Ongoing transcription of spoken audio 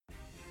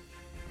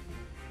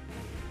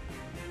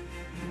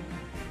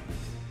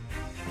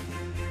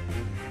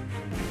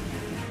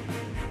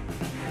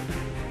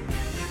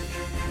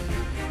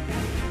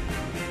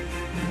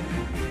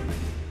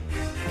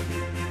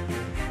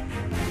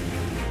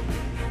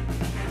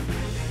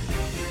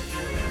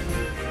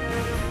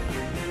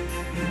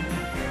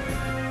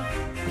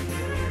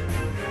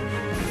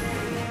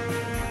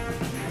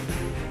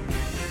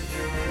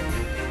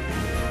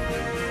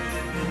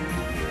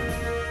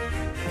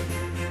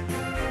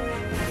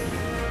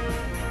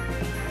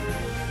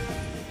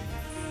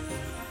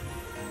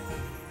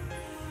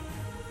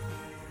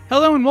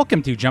Hello and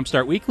welcome to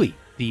Jumpstart Weekly,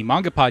 the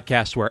manga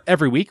podcast where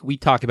every week we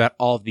talk about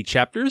all of the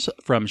chapters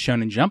from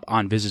Shonen Jump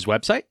on Viz's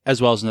website,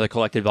 as well as another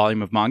collected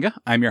volume of manga.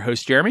 I'm your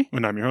host, Jeremy.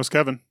 And I'm your host,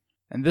 Kevin.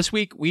 And this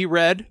week we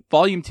read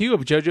Volume 2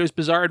 of JoJo's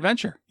Bizarre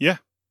Adventure. Yeah.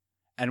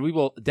 And we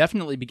will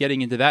definitely be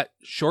getting into that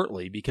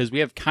shortly because we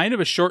have kind of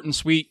a short and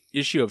sweet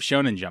issue of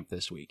Shonen Jump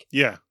this week.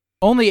 Yeah.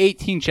 Only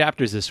 18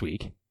 chapters this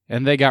week,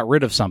 and they got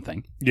rid of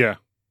something. Yeah.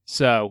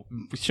 So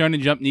Shonen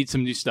Jump needs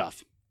some new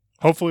stuff.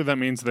 Hopefully that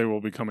means they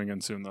will be coming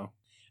in soon, though.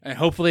 And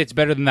hopefully it's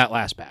better than that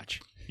last batch.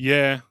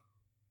 Yeah.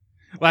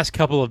 Last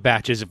couple of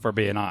batches, if we're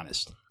being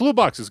honest. Blue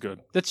Box is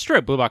good. That's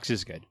true. Blue Box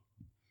is good.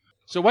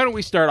 So why don't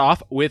we start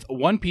off with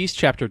One Piece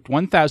Chapter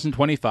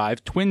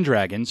 1025, Twin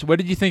Dragons. What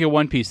did you think of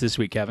One Piece this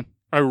week, Kevin?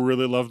 I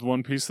really loved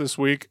One Piece this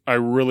week. I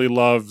really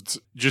loved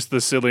just the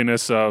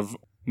silliness of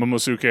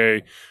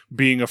Momosuke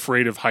being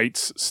afraid of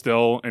heights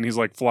still, and he's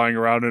like flying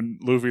around,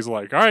 and Luffy's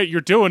like, all right, you're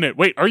doing it.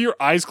 Wait, are your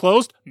eyes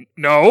closed?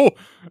 No.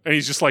 And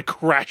he's just like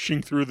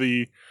crashing through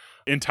the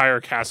entire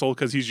castle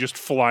because he's just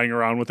flying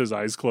around with his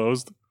eyes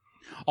closed.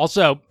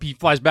 Also, he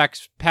flies back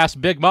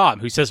past Big Mom,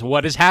 who says,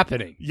 what is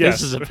happening?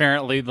 Yes. This is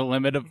apparently the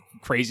limit of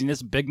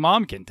craziness Big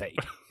Mom can take.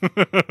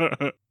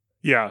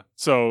 Yeah,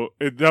 so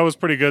that was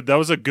pretty good. That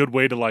was a good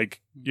way to,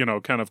 like, you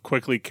know, kind of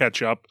quickly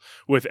catch up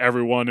with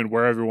everyone and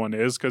where everyone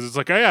is, because it's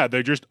like, oh yeah,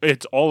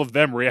 it's all of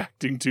them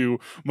reacting to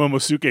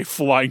Momosuke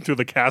flying through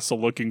the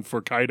castle looking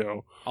for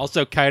Kaido.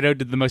 Also, Kaido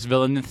did the most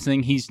villainous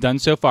thing he's done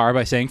so far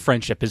by saying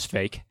friendship is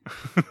fake.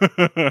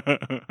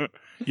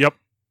 Yep.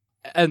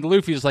 And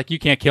Luffy's like, you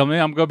can't kill me,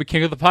 I'm going to be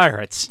king of the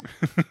pirates.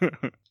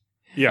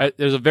 Yeah.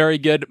 There's a very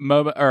good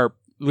moment, or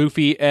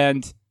Luffy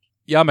and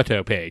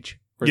Yamato page,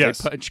 where Yes.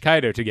 they punch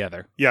Kaido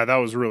together. Yeah, that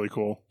was really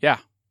cool. Yeah,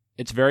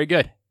 it's very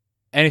good.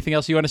 Anything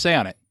else you want to say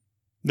on it?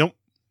 Nope.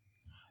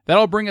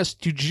 That'll bring us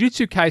to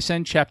Jujutsu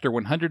Kaisen Chapter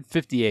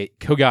 158,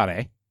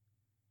 Kogane,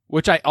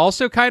 which I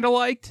also kind of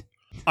liked.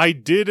 I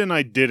did and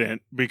I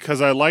didn't,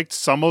 because I liked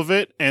some of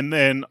it, and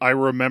then I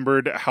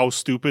remembered how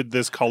stupid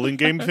this culling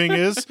game thing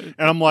is, and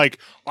I'm like,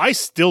 I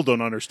still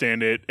don't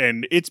understand it,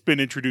 and it's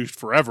been introduced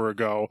forever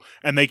ago,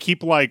 and they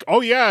keep like,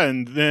 oh yeah,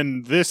 and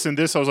then this and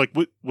this. I was like,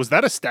 was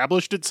that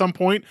established at some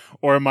point,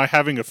 or am I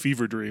having a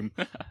fever dream?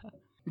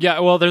 Yeah,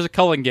 well, there's a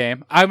culling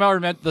game. I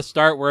remember at the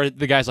start where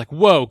the guy's like,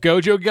 whoa,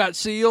 Gojo got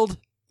sealed?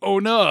 Oh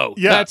no,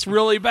 Yeah. that's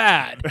really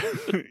bad.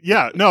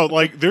 Yeah, no,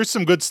 like, there's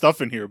some good stuff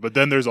in here, but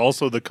then there's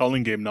also the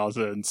culling game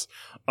nonsense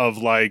of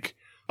like,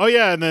 oh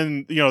yeah, and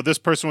then, you know, this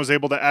person was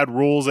able to add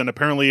rules, and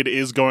apparently it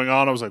is going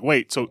on. I was like,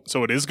 wait, so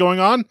it is going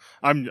on?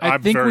 I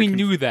think we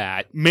knew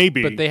that.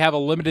 Maybe. But they have a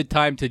limited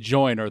time to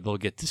join or they'll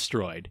get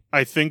destroyed.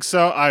 I think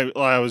so.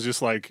 I was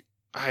just like,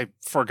 I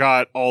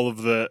forgot all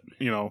of the,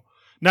 you know,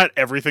 not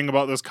everything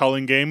about this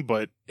culling game,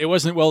 but It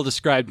wasn't well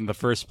described in the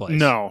first place.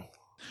 no.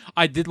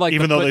 I did like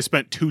Even though they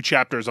spent 2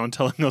 chapters on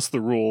telling us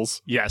the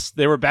rules. Yes,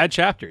 they were bad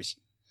chapters.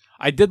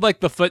 I did like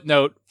the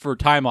footnote for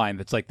timeline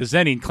that's like, the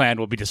Zenin clan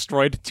will be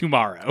destroyed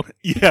tomorrow.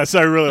 Yes,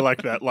 I really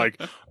like that.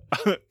 Like,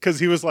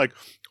 because he was like,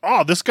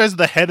 oh, this guy's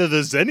the head of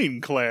the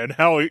Zenin clan.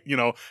 How, you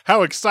know,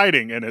 how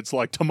exciting. And it's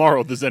like,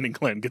 tomorrow the Zenin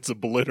clan gets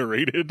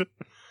obliterated.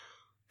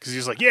 Because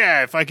he's like,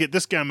 yeah, if I get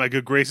this guy in my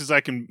good graces,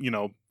 I can, you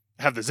know,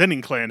 have the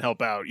Zenin clan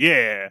help out.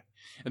 Yeah.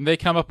 And they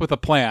come up with a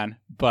plan,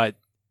 but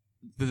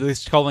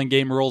this culling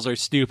game rules are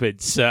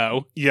stupid,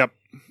 so Yep.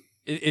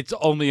 it's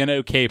only an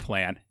okay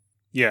plan.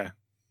 Yeah.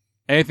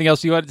 Anything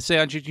else you wanted to say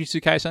on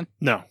Jujutsu Kaisen?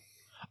 No.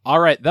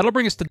 All right, that'll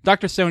bring us to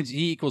Dr. Stone's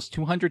E equals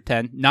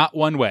 210, not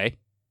one way.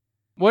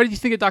 What did you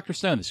think of Dr.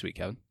 Stone this week,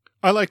 Kevin?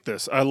 I like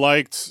this.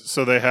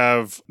 So they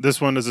have,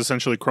 this one is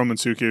essentially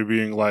Kromensuke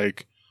being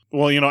like,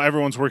 well, you know,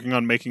 everyone's working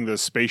on making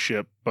this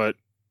spaceship, but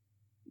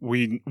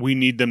we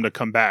need them to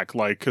come back.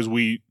 Like, because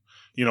you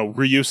know,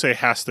 Ryusei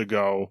has to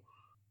go,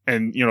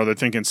 and, you know, they're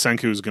thinking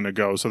Senku's going to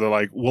go. So they're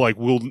like,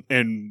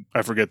 and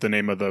I forget the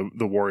name of the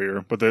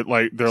warrior, but they're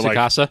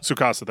Tsukasa? like,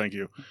 Tsukasa, thank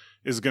you,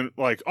 is going to,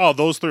 like, oh,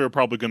 those 3 are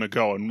probably going to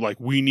go. And, like,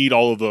 we need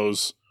all of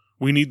those.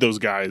 We need those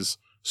guys.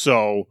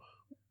 So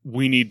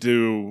we need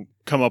to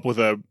come up with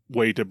a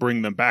way to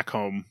bring them back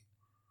home.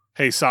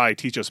 Hey, Sai,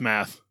 teach us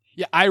math.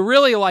 Yeah, I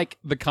really like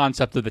the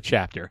concept of the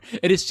chapter.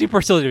 It is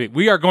super silly to me.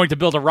 We are going to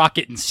build a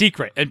rocket in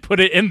secret and put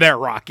it in their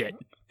rocket.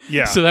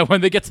 Yeah. So that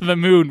when they get to the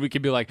moon, we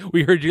can be like,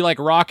 we heard you like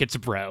rockets,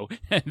 bro.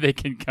 And they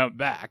can come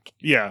back.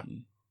 Yeah.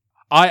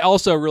 I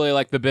also really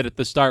like the bit at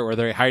the start where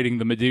they're hiding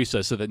the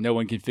Medusa so that no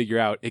one can figure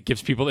out it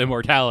gives people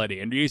immortality.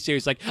 And Ryusei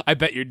was like, I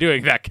bet you're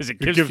doing that because it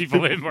gives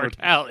people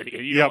immortality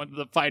and you don't want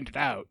them to find it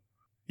out.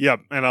 Yep.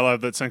 And I love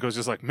that Senko's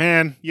just like,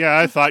 man, yeah,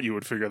 I thought you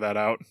would figure that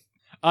out.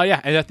 Oh,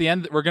 yeah. And at the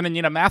end, we're going to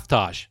need a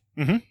math-tage.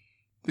 Mm-hmm.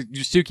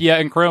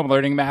 Sukiya and Chrome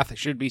learning math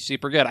should be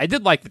super good. I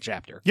did like the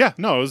chapter. Yeah.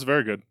 No, it was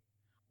very good.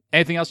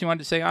 Anything else you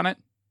wanted to say on it?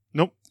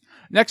 Nope.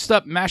 Next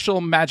up,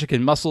 Mashal, Magic,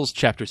 and Muscles,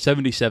 Chapter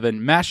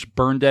 77, Mash,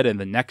 Burn Dead, and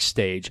the Next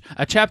Stage.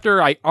 A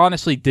chapter I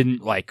honestly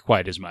didn't like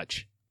quite as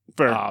much.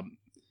 Fair.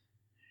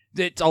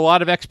 It's a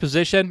lot of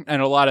exposition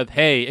and a lot of,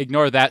 hey,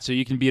 ignore that so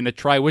you can be in a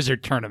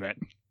Tri-Wizard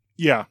tournament.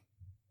 Yeah.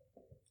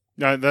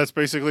 That's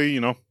basically,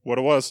 what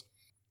it was.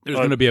 There's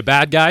going to be a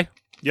bad guy.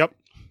 Yep.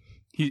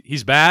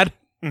 He's bad.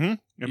 And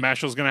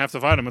Mashal's going to have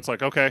to fight him. It's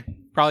like, okay.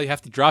 Probably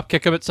have to drop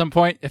kick him at some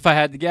point, if I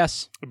had to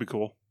guess. It'd be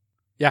cool.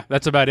 Yeah,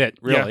 that's about it,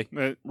 really.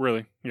 Yeah,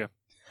 really, yeah.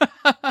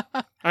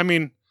 I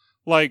mean,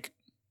 like,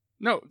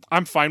 no,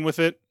 I'm fine with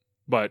it,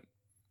 but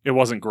it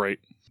wasn't great.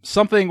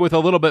 Something with a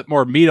little bit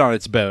more meat on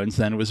its bones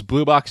then was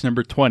Blue Box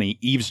number 20,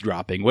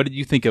 Eavesdropping. What did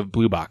you think of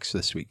Blue Box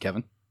this week,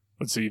 Kevin?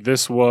 Let's see.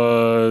 This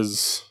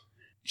was...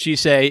 She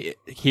say,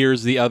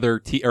 here's the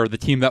other or the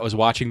team that was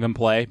watching them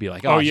play. Be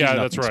like, oh yeah, she's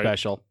that's right.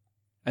 Special.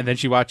 And then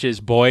she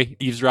watches Boy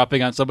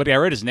eavesdropping on somebody. I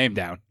wrote his name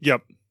down.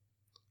 Yep.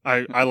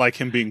 I like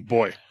him being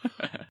Boy.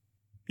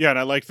 Yeah, and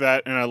I liked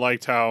that, and I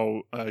liked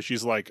how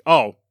she's like,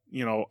 oh,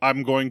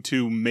 I'm going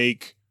to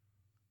make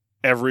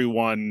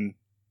everyone,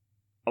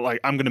 like,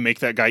 I'm going to make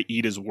that guy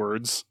eat his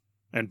words.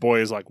 And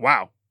Boy is like,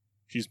 wow,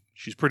 she's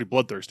pretty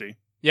bloodthirsty.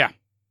 Yeah.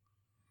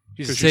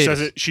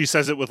 She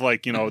says it with,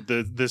 like,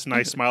 this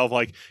nice smile of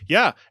like,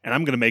 yeah, and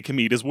I'm going to make him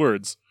eat his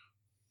words.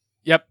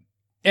 Yep.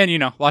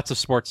 And, lots of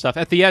sports stuff.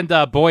 At the end,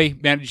 Boy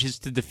manages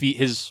to defeat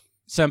his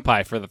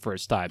senpai for the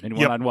first time in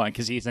one-on-one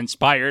because he's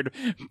inspired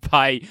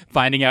by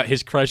finding out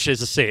his crush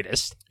is a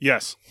sadist.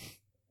 Yes.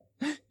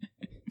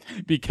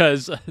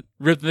 Because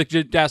Rhythmic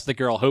Gymnastic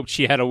Girl hoped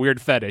she had a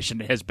weird fetish and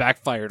it has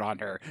backfired on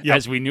her,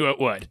 as we knew it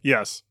would.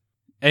 Yes.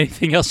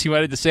 Anything else you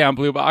wanted to say on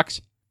Blue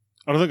Box?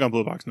 I don't think on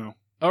Blue Box, no.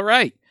 All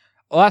right.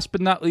 Last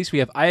but not least, we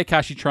have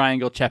Ayakashi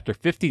Triangle, Chapter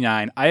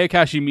 59,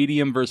 Ayakashi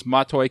Medium versus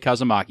Matoi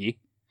Kazumaki.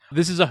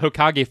 This is a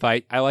Hokage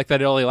fight. I like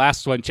that it only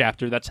lasts one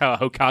chapter. That's how a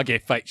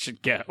Hokage fight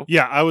should go.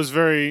 Yeah, I was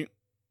very...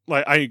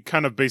 I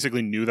kind of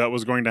basically knew that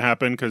was going to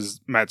happen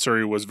because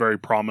Matsuri was very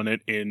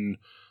prominent in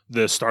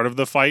the start of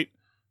the fight.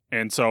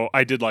 And so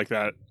I did like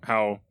that,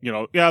 how,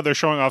 they're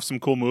showing off some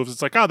cool moves.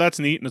 It's like, oh, that's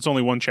neat, and it's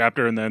only one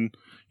chapter. And then,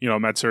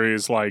 Matsuri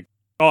is like,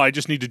 oh, I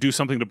just need to do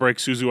something to break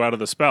Suzu out of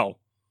the spell.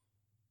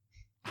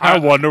 I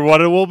wonder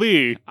what it will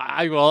be.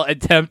 I will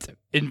attempt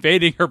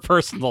invading her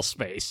personal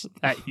space.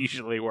 That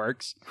usually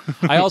works.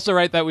 I also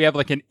write that we have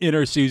like an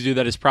inner Suzu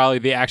that is probably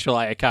the actual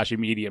Ayakashi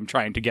medium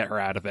trying to get her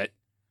out of it.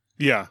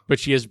 Yeah.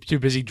 But she is too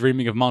busy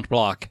dreaming of Mont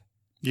Blanc.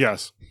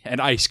 Yes. And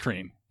ice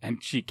cream.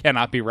 And she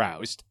cannot be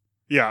roused.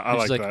 Yeah, I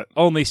like that.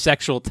 Only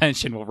sexual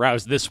tension will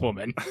rouse this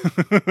woman.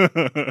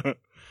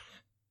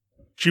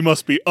 She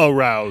must be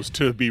aroused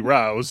to be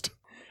roused.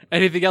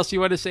 Anything else you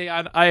want to say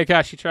on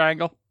Ayakashi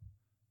Triangle?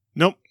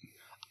 Nope.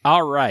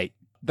 All right.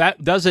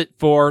 That does it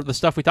for the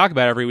stuff we talk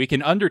about every week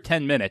in under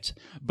 10 minutes.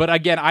 But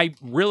again, I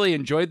really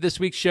enjoyed this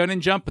week's Shonen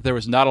Jump, but there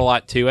was not a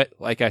lot to it.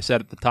 Like I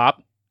said at the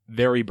top,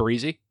 very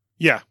breezy.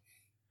 Yeah.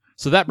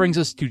 So that brings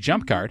us to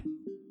Jump Card.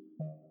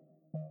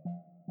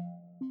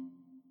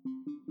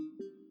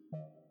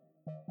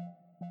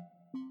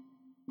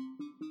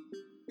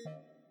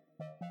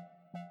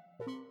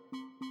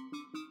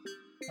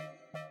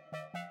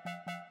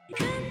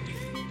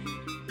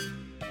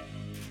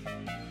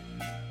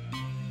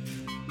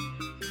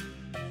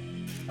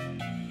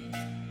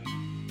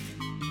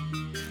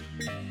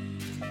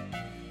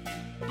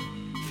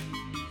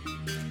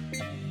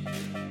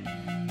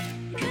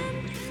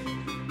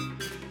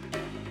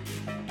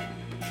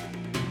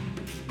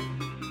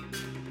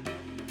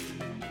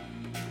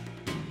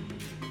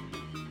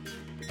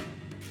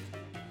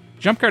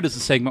 Jump Card is a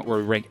segment where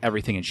we rank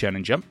everything in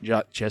Shonen Jump,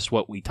 just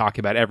what we talk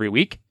about every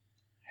week.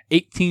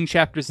 18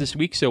 chapters this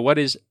week, so what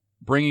is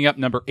bringing up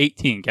number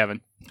 18, Kevin?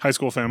 High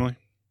School Family.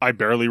 I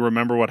barely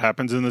remember what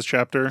happens in this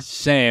chapter.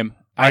 Same.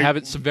 I have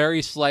it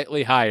very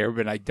slightly higher,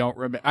 but I don't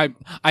remember.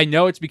 I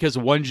know it's because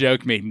one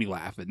joke made me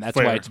laugh, and that's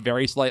why it's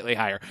very slightly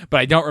higher. But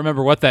I don't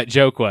remember what that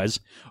joke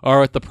was or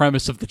what the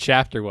premise of the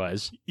chapter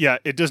was. Yeah,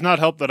 it does not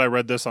help that I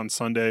read this on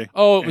Sunday.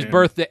 Oh, it was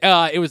birthday.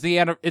 It was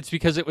it's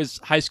because it was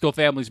High School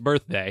Family's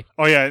birthday.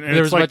 Oh yeah, and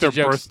it's like their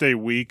birthday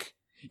week.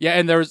 Yeah,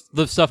 and there was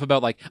the stuff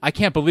about like, I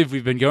can't believe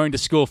we've been going to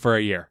school for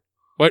a year.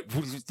 What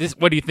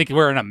do you think,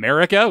 we're in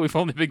America? We've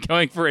only been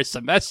going for a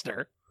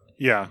semester.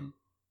 Yeah.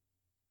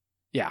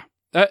 Yeah.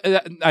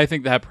 I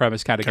think that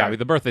premise kind of got me.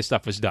 The birthday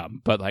stuff was dumb,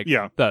 but like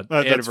the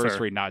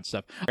anniversary nod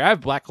stuff. I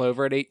have Black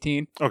Clover at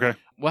 18. Okay.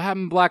 What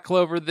happened in Black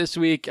Clover this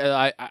week?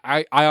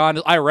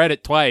 I read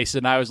it twice,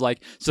 and I was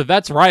like, so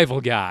that's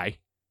Rival Guy.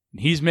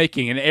 He's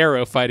making an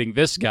arrow fighting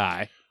this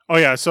guy. Oh,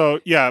 yeah. So,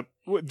 yeah,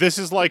 this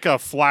is like a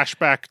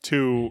flashback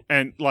to,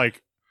 and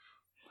like,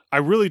 I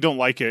really don't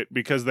like it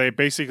because they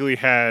basically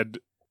had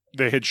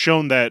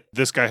shown that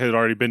this guy had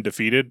already been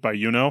defeated by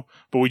Yuno,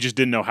 but we just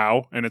didn't know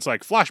how. And it's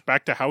like,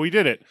 flashback to how he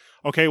did it.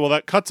 Okay, well,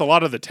 that cuts a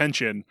lot of the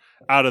tension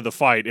out of the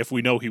fight if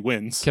we know he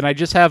wins. Can I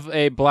just have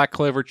a Black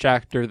Clover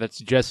chapter that's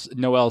just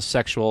Noelle's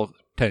sexual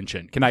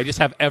tension? Can I just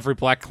have every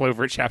Black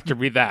Clover chapter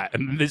be that?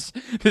 And this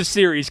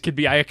series could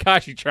be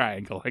Ayakashi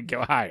Triangle and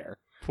go higher,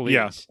 please.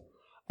 Yeah.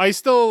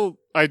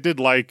 I did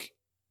like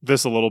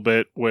this a little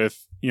bit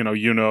with,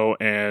 Yuno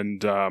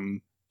and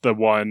the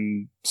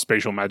one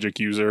spatial magic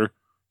user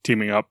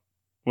teaming up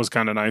was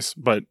kind of nice,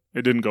 but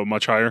it didn't go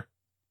much higher.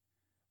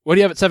 What do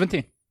you have at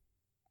 17?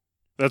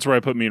 That's where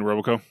I put Me and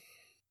Roboco.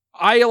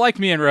 I like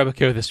Me and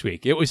Roboco this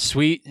week. It was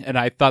sweet, and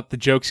I thought the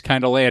jokes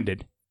kind of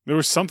landed. There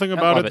was something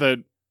about it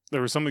that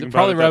there was something about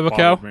probably it that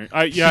Roboco. bothered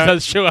me. She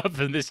does show up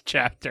in this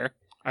chapter.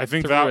 I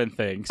think to ruin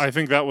things. I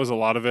think that was a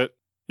lot of it.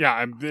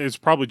 Yeah, it's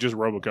probably just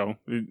Roboco.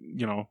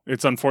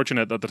 It's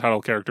unfortunate that the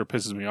title character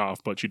pisses me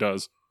off, but she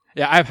does.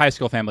 Yeah, I have High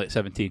School Family at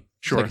 17.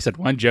 Sure. Like I said,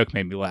 one joke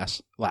made me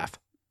laugh.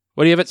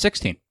 What do you have at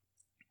 16?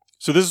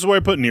 So this is where I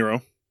put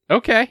Nero.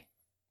 Okay.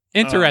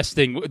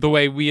 Interesting the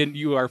way we and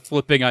you are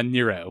flipping on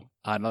Nero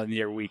on a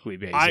near weekly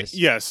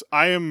basis.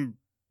 I am.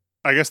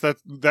 I guess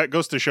that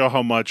goes to show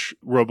how much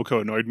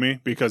Roboco annoyed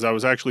me, because I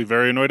was actually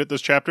very annoyed at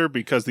this chapter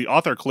because the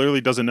author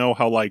clearly doesn't know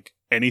how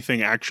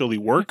anything actually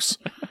works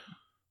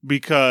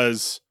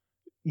because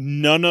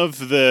none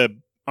of the,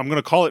 I'm going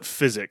to call it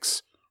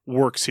physics,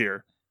 works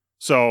here.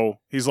 So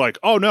he's like,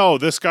 oh no,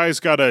 this guy's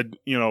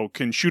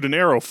can shoot an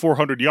arrow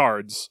 400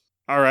 yards.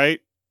 All right.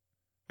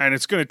 And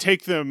it's going to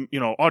take them,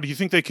 do you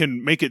think they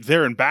can make it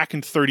there and back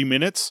in 30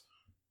 minutes?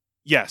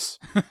 Yes.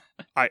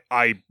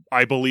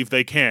 I believe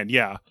they can.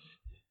 Yeah.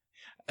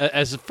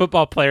 As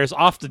football players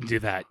often do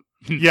that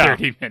in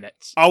 30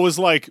 minutes. I was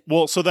like,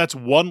 well, so that's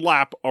one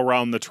lap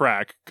around the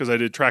track, because I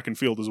did track and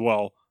field as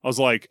well. I was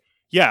like,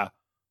 yeah,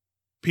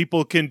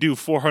 people can do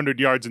 400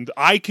 yards, and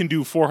I can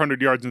do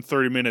 400 yards in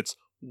 30 minutes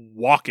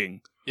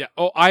walking. Yeah.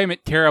 Oh, I am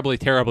terribly,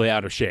 terribly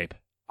out of shape.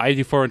 I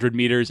do 400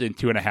 meters in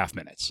 2.5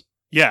 minutes.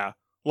 Yeah.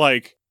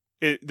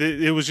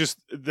 It was just,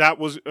 it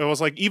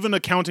was like, even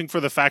accounting for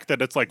the fact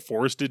that it's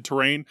forested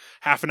terrain,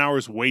 half an hour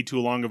is way too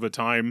long of a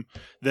time.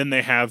 Then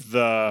they have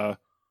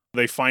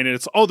they find it.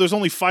 It's, there's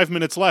only 5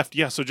 minutes left.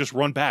 Yeah, so just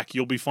run back.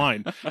 You'll be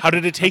fine. How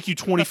did it take you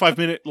 25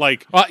 minutes?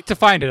 Well, to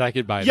find it, I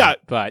could buy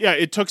that. But yeah,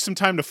 it took some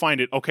time to find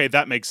it. Okay,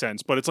 that makes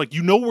sense. But it's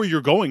where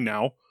you're going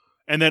now.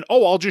 And then,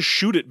 I'll just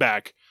shoot it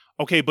back.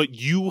 Okay, but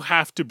you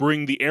have to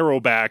bring the arrow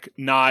back,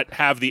 not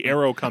have the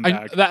arrow come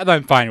back. That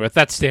I'm fine with.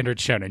 That's standard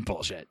shonen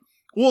bullshit.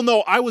 Well,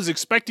 no, I was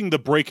expecting the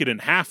break it in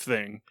half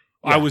thing.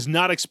 Yeah. I was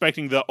not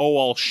expecting the,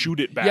 I'll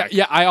shoot it back.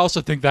 Yeah, I also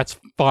think that's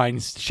fine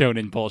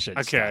shonen bullshit.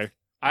 Okay. Stuff.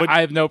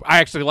 I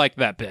actually like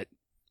that bit.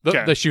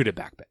 The shoot it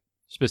back bit,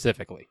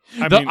 specifically.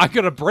 I'm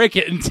going to break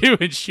it in two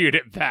and shoot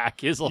it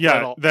back is a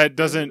little... that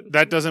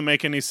doesn't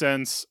make any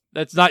sense.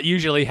 That's not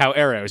usually how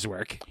arrows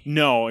work.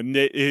 No, and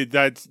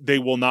they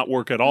will not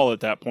work at all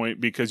at that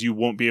point, because you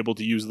won't be able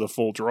to use the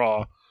full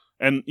draw.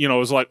 And, it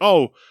was like,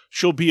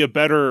 she'll be a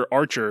better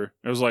archer.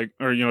 It was like,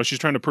 she's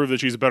trying to prove that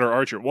she's a better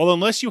archer. Well,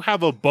 unless you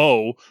have a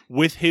bow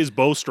with his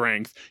bow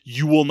strength,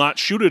 you will not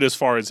shoot it as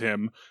far as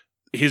him.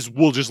 His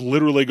will just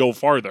literally go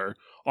farther.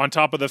 On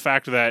top of the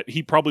fact that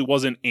he probably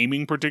wasn't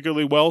aiming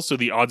particularly well, so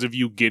the odds of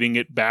you getting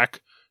it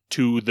back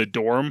to the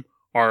dorm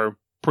are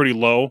pretty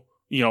low.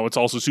 It's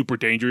also super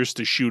dangerous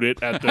to shoot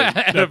it at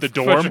the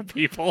dorm.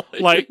 People.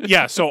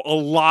 So a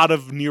lot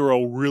of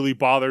Nero really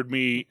bothered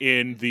me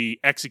in the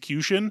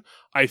execution.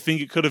 I think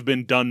it could have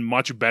been done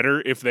much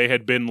better if they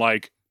had been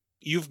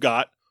you've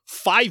got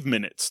 5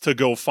 minutes to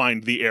go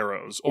find the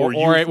arrows.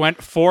 Or it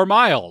went 4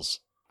 miles.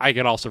 I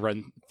could also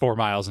run 4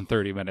 miles in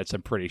 30 minutes,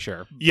 I'm pretty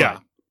sure. Yeah.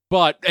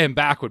 And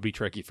back would be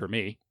tricky for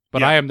me.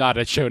 But I am not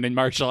a shonen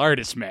martial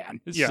artist, man.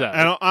 Yeah, so.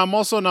 And I'm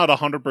also not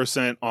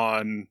 100%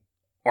 on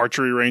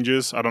archery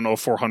ranges. I don't know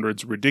if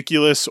 400's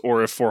ridiculous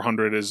or if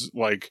 400 is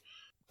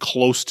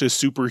close to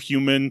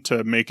superhuman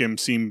to make him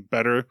seem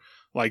better.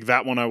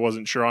 That one I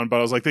wasn't sure on, but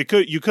I was like,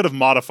 you could have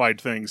modified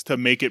things to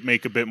make it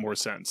make a bit more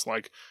sense. All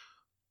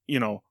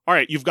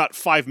right, you've got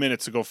 5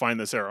 minutes to go find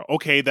this arrow.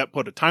 Okay, that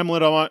put a time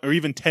limit on it, or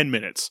even 10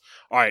 minutes.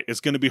 All right, it's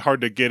going to be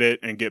hard to get it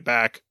and get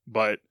back,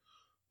 but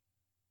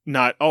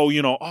not,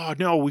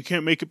 no, we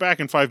can't make it back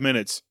in 5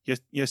 minutes.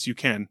 Yes, you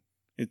can.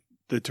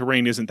 The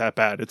terrain isn't that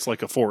bad. It's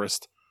like a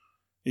forest.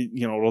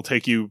 It'll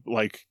take you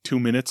 2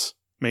 minutes,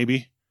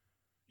 maybe.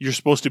 You're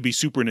supposed to be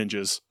super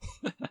ninjas.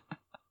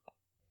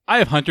 I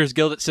have Hunter's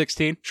Guild at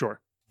 16.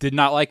 Sure. Did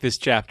not like this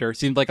chapter.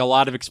 Seemed like a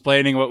lot of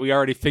explaining what we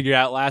already figured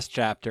out last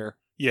chapter.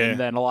 Yeah. And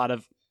then a lot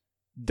of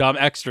dumb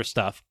extra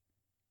stuff.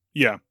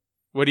 Yeah.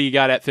 What do you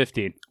got at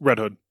 15? Red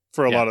Hood.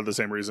 For a lot of the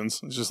same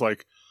reasons. It's just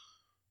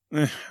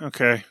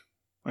okay,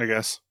 I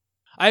guess.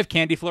 I have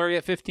Candy Flurry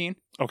at 15.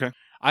 Okay.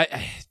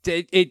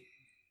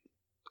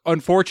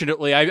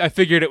 Unfortunately, I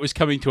figured it was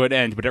coming to an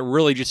end, but it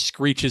really just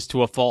screeches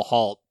to a full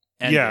halt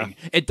ending.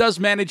 Yeah. It does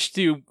manage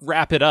to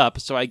wrap it up,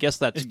 so I guess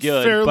that's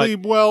good. Fairly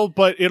well,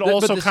 but it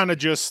also kind of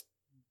just...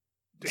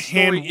 The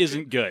story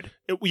isn't good.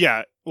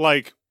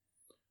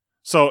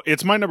 So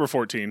it's my number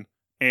 14,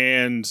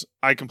 and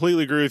I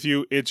completely agree with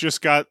you. It's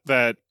just got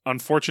that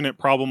unfortunate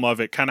problem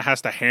of it kind of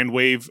has to hand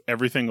wave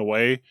everything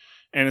away.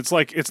 And it's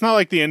not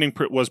like the ending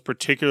was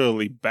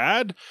particularly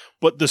bad,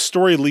 but the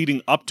story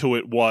leading up to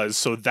it was,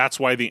 so that's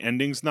why the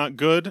ending's not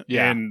good.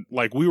 Yeah. And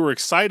we were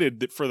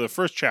excited for the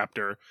first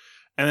chapter,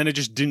 and then it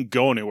just didn't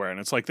go anywhere. And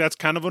it's that's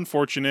kind of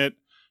unfortunate.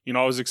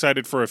 I was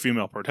excited for a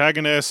female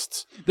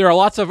protagonist. There are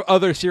lots of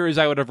other series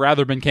I would have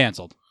rather been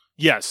canceled.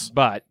 Yes.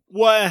 But...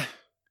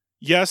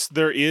 Yes,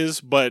 there is,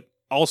 but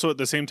also at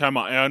the same time,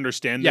 I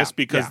understand this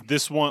because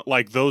this one,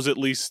 those at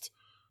least,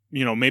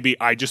 maybe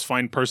I just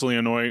find personally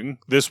annoying.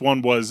 This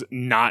one was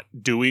not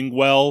doing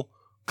well,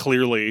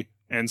 clearly,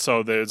 and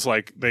so it's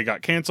they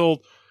got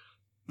canceled.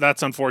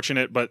 That's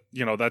unfortunate, but,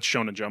 that's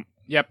Shonen Jump.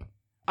 Yep.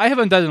 I have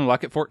Undead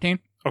Unluck at 14.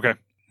 Okay.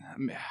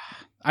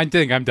 I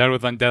think I'm done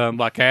with Undead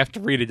Unluck. I have to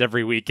read it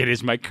every week. It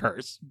is my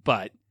curse,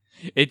 but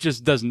it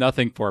just does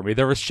nothing for me.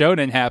 There was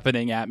Shonen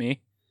happening at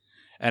me,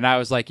 and I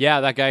was like,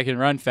 yeah, that guy can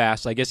run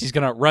fast. I guess he's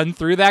going to run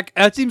through that.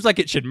 That seems like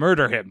it should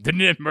murder him.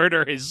 Didn't it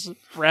murder his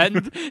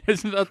friend?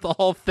 Isn't that the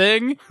whole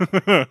thing?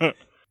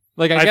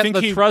 Like, I get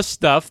the trust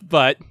stuff,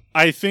 but...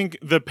 I think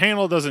the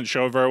panel doesn't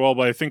show very well,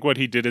 but I think what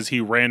he did is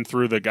he ran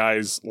through the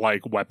guy's,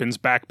 weapons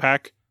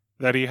backpack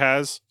that he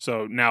has,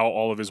 so now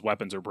all of his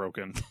weapons are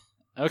broken.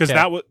 Because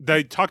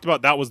they talked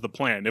about that was the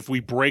plan. If we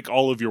break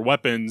all of your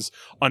weapons,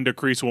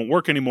 Undecrease won't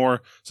work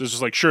anymore. So it's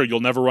just like, sure,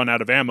 you'll never run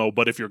out of ammo,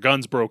 but if your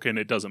gun's broken,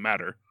 it doesn't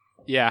matter.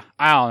 Yeah,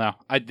 I don't know.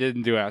 I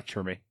didn't do it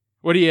for me.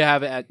 What do you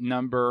have at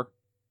number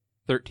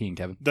 13,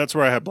 Kevin? That's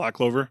where I had Black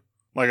Clover.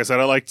 Like I said,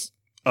 I liked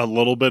a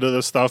little bit of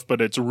this stuff,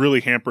 but it's really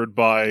hampered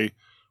by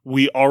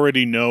we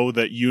already know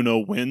that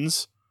Yuno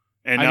wins.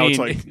 And now it's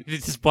like...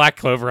 It's just Black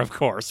Clover, of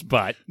course,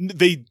 but...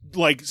 They,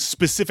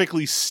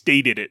 specifically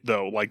stated it,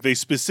 though. Like, they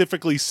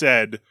specifically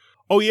said,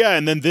 oh, yeah,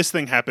 and then this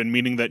thing happened,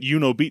 meaning that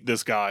Yuno beat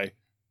this guy.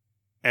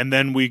 And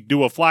then we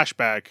do a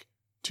flashback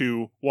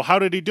to, well, how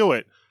did he do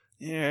it?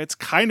 Yeah, it's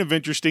kind of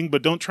interesting,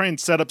 but don't try and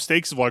set up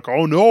stakes of like,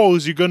 oh, no,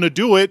 is he going to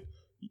do it?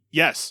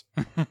 Yes.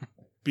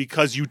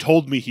 Because you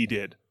told me he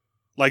did.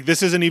 Like,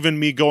 this isn't even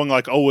me going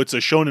like, oh, it's a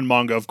shonen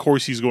manga, of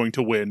course he's going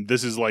to win.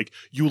 This is like,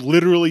 you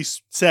literally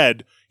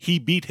said... He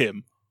beat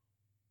him.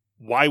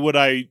 Why would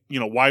I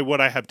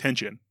have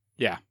tension?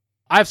 Yeah.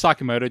 I have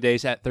Sakamoto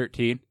Days at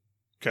 13.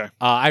 Okay.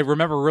 I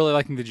remember really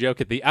liking the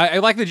joke at I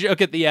like the joke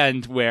at the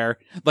end where,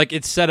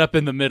 it's set up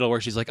in the middle where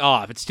she's like,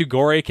 oh, if it's too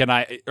gory,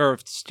 or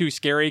if it's too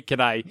scary,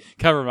 can I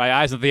cover my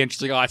eyes? And at the end,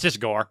 she's like, oh, it's just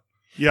gore.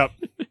 Yep.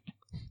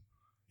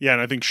 Yeah,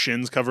 and I think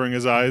Shin's covering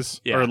his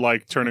eyes, or,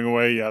 turning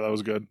away. Yeah, that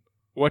was good.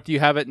 What do you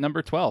have at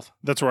number 12?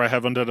 That's where I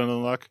have Undead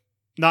Unluck.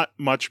 Not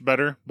much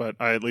better, but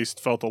I at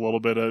least felt a little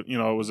bit of, it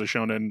was a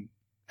shonen,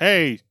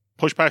 hey,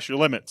 push past your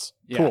limits.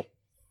 Yeah. Cool.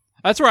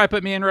 That's where I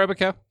put me in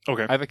Roboco.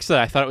 Okay. Like I said,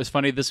 I thought it was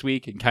funny this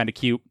week and kind of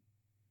cute.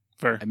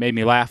 Fair. It made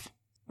me laugh.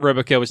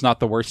 Roboco is not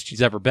the worst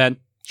she's ever been.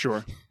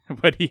 Sure.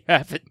 What do you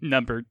have at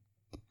number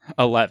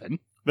 11?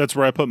 That's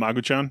where I put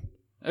Magu-chan.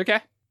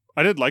 Okay.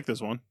 I did like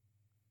this one.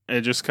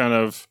 It just kind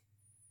of,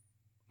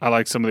 I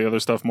like some of the other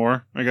stuff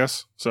more, I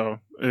guess. So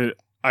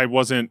I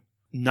wasn't,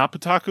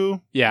 Napataku,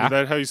 yeah, is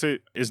that how you say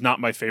it? Is not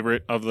my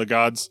favorite of the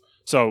gods.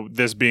 So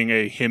this being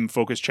a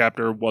him-focused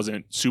chapter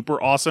wasn't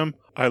super awesome.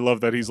 I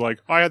love that he's like,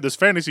 I had this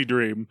fantasy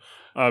dream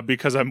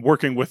because I'm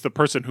working with the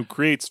person who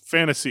creates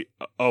fantasy.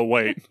 Oh,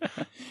 wait.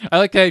 I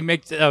like that he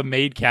makes a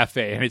maid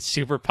cafe and it's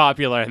super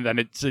popular and then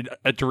it's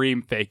a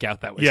dream fake out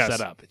that was set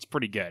up. It's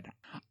pretty good.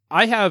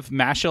 I have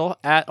Mashle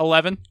at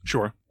 11.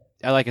 Sure.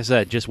 Like I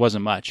said, just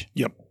wasn't much.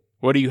 Yep.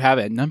 What do you have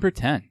at number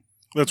 10?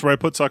 That's where I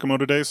put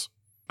Sakamoto Days.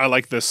 I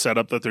like this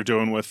setup that they're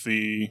doing with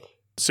the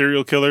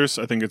serial killers.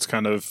 I think it's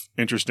kind of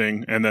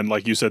interesting. And then,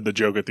 like you said, the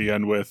joke at the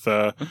end with,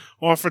 well,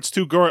 if it's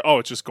too gory,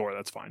 it's just gore.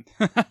 That's fine.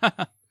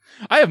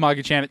 I have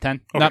Magu-chan at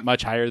 10. Okay. Not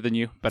much higher than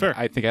you, but fair.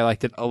 I think I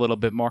liked it a little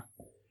bit more.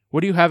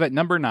 What do you have at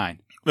number 9?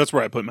 That's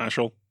where I put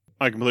Mashle.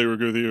 I completely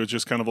agree with you. It's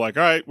just kind of like,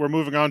 all right, we're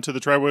moving on to the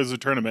Triwizard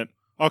Tournament.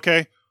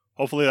 Okay.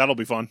 Hopefully that'll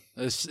be fun.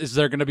 Is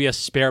there going to be a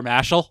spare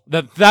Mashle?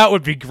 That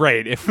would be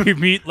great if we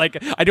meet,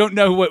 I don't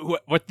know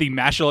what the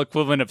Mashle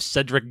equivalent of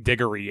Cedric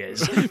Diggory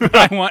is, but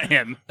I want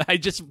him. I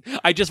just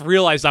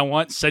realized I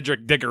want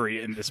Cedric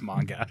Diggory in this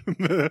manga.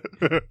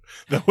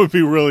 That would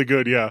be really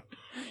good, yeah.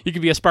 He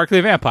could be a sparkly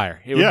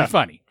vampire. It would be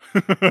funny.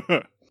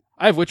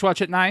 I have Witch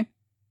Watch at 9.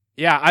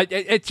 Yeah,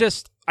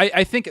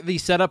 I think the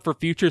setup for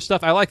future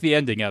stuff, I like the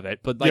ending of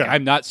it, but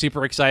I'm not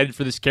super excited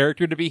for this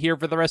character to be here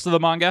for the rest of the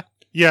manga.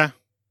 Yeah.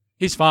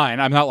 He's fine.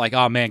 I'm not like,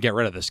 oh man, get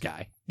rid of this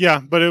guy. Yeah,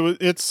 but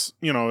it's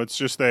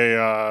just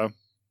a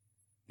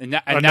and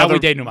now we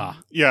denouement.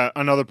 Yeah,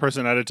 another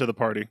person added to the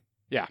party.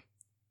 Yeah,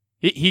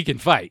 he can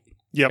fight.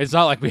 Yeah, it's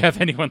not like we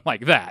have anyone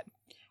like that.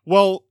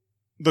 Well,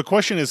 the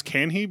question is,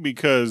 can he?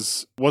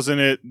 Because wasn't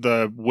it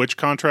the witch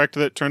contract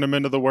that turned him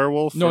into the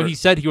werewolf? No, he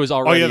said he was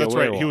already. Oh yeah, that's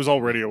right. He was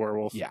already a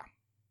werewolf. Yeah,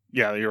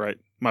 you're right.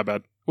 My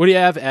bad. What do you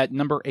have at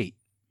number 8?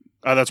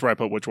 That's where I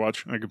put Witch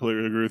Watch. I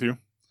completely agree with you.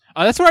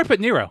 That's where I put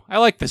Nero. I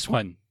like this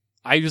one.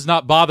 I was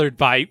not bothered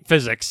by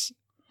physics.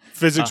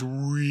 Physics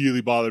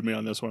really bothered me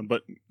on this one,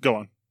 but go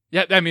on.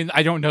 Yeah, I mean,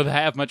 I don't know that I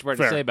have much more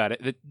to say about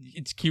it.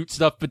 It's cute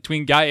stuff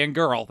between guy and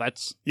girl.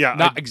 That's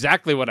not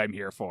exactly what I'm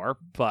here for,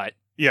 but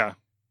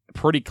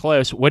pretty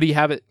close. What do you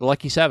have at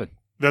Lucky 7?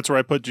 That's where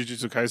I put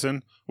Jujutsu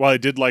Kaisen. While I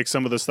did like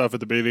some of the stuff at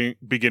the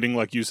beginning,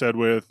 like you said,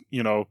 with,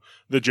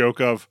 the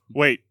joke of,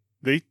 wait,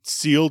 they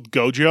sealed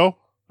Gojo?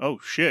 Oh,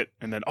 shit.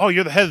 And then,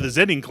 you're the head of the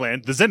Zenin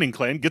clan. The Zenin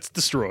clan gets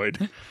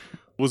destroyed.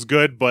 Was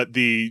good, but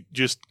the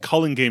just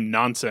culling game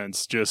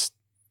nonsense just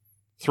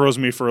throws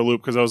me for a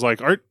loop because I was like,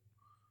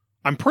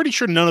 I'm pretty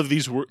sure none of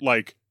these were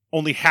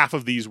only half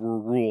of these were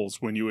rules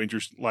when you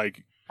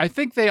I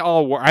think they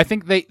all were. I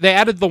think they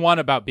added the one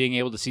about being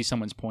able to see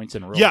someone's points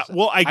and rules. Yeah,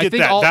 well, I get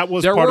that. That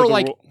was there part were of the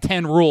like rule.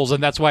 10 rules,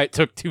 and that's why it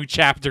took 2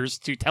 chapters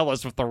to tell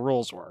us what the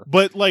rules were.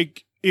 But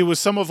like, it was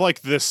some of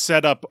like the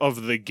setup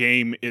of the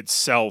game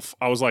itself.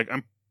 I was like,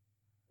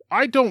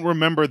 I don't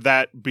remember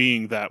that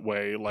being that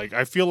way. Like,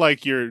 I feel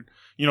like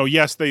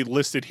yes, they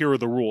listed here are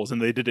the rules,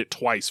 and they did it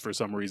twice for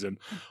some reason.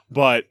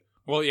 But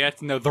well, you have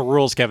to know the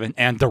rules, Kevin,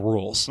 and the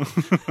rules.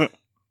 But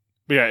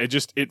yeah,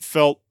 it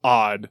felt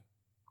odd.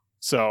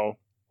 So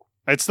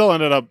it still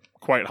ended up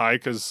quite high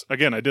because,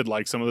 again, I did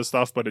like some of the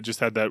stuff, but it just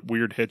had that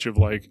weird hitch of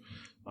like,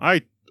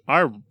 I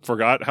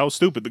forgot how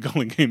stupid the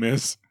Gulling game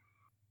is.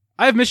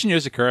 I have Mission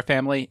Yozakura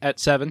Family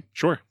at 7.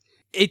 Sure.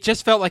 It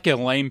just felt like a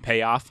lame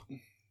payoff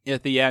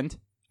at the end.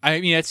 I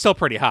mean, it's still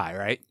pretty high,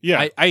 right?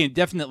 Yeah. I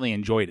definitely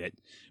enjoyed it,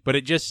 but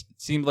it just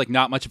seemed like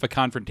not much of a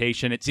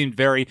confrontation. It seemed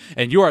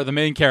and you are the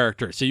main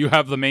character, so you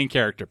have the main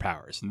character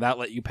powers, and that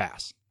let you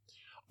pass.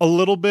 A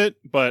little bit,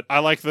 but I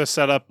like the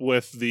setup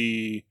with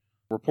the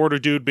reporter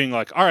dude being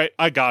like, all right,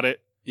 I got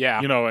it.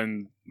 Yeah.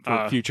 And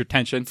for future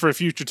tension. For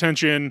future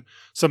tension.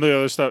 Some of the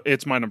other stuff,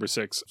 it's my number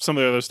 6. Some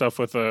of the other stuff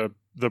with the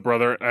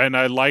brother, and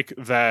I like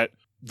that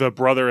the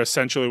brother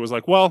essentially was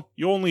like, well,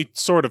 you only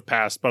sort of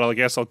passed, but I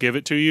guess I'll give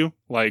it to you.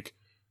 Like,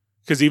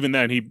 because even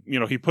then,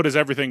 he put his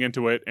everything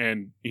into it,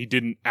 and he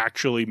didn't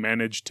actually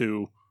manage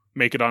to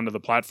make it onto the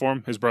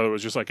platform. His brother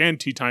was just like, and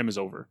tea time is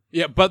over.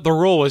 Yeah, but the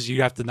rule was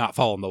you have to not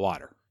fall in the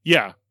water.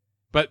 Yeah.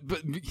 But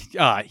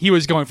he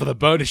was going for the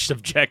bonus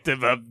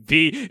objective of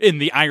be in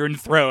the Iron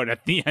Throne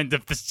at the end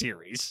of the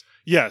series.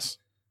 Yes.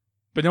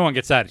 But no one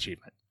gets that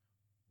achievement.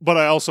 But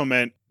I also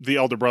meant the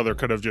elder brother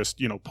could have just,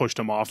 pushed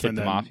him off. Kicked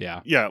him off, yeah.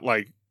 Yeah,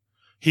 like,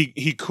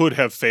 he could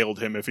have failed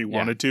him if he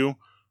wanted to.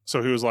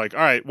 So he was like, all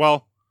right,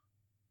 well,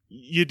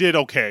 you did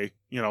okay.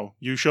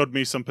 You showed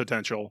me some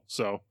potential,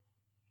 so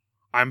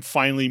I'm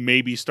finally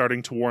maybe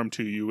starting to warm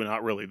to you,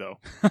 not really, though.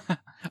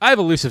 I have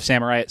Elusive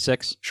Samurai at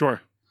 6.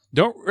 Sure.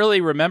 Don't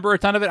really remember a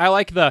ton of it. I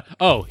like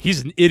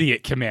he's an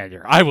idiot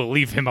commander. I will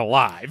leave him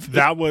alive.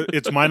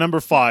 It's my number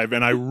 5,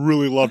 and I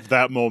really loved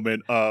that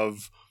moment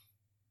of,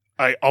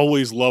 I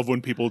always love when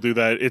people do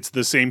that. It's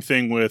the same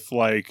thing with,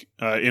 like,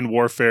 in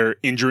warfare,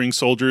 injuring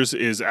soldiers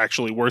is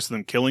actually worse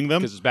than killing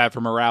them. Because it's bad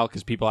for morale,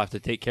 because people have to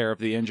take care of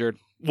the injured.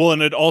 Well,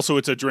 and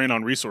it's a drain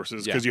on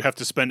resources, because you have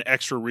to spend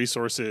extra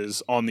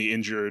resources on the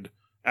injured,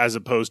 as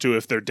opposed to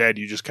if they're dead,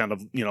 you just kind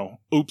of,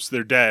 oops,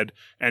 they're dead,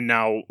 and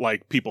now,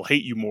 like, people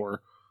hate you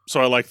more. So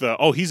I like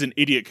he's an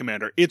idiot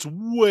commander. It's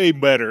way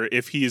better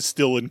if he is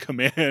still in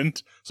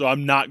command, so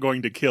I'm not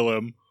going to kill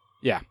him.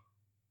 Yeah.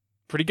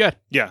 Pretty good.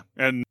 Yeah,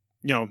 and,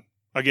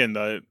 again,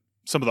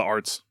 some of the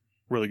art's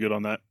really good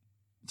on that.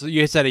 So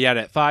you said he had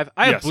it at 5.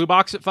 I have Blue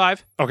Box at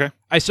 5. Okay.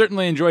 I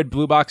certainly enjoyed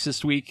Blue Box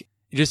this week.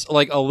 Just,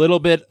 like, a little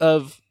bit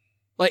of,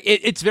 like,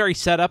 it's very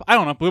set up. I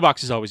don't know. Blue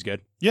Box is always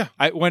good. Yeah.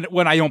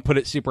 When I don't put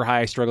it super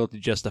high, I struggle to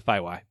justify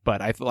why,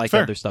 but I like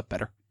Fair. other stuff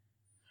better.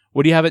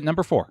 What do you have at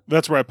number 4?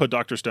 That's where I put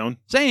Dr. Stone.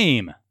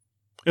 Same.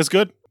 It's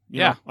good.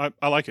 Yeah.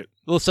 I like it.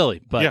 A little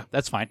silly, but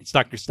that's fine. It's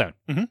Dr. Stone.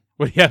 Mm-hmm.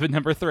 What do you have at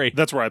number 3?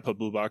 That's where I put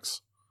Blue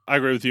Box. I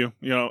agree with you.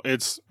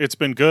 It's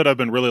been good. I've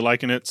been really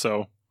liking it,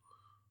 so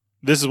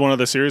this is one of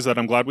the series that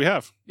I'm glad we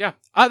have. Yeah.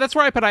 That's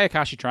where I put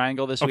Ayakashi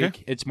Triangle this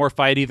week. It's more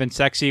fighty than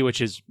sexy,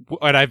 which is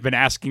what I've been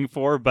asking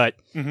for, but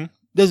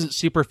doesn't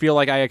super feel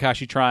like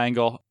Ayakashi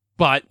Triangle,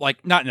 but,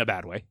 like, not in a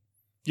bad way.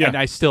 Yeah. And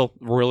I still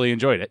really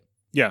enjoyed it.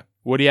 Yeah.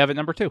 What do you have at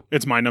number 2?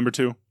 It's my number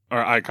 2,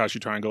 or Ayakashi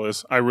Triangle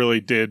is. I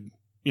really did,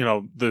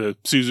 the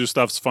Suzu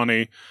stuff's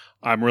funny.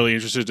 I'm really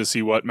interested to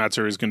see what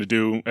Matsuri is going to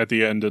do at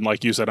the end, and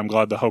like you said, I'm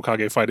glad the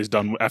Hokage fight is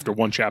done after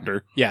one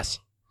chapter. Yes.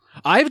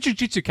 I have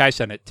Jujutsu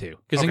Kaisen it too,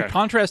 because in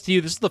contrast to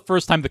you, this is the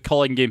first time the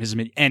culling game has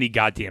made any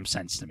goddamn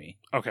sense to me.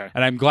 Okay.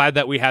 And I'm glad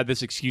that we had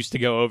this excuse to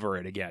go over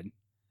it again,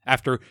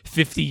 after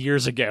 50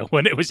 years ago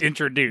when it was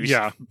introduced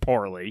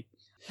poorly.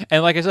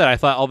 And like I said, I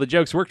thought all the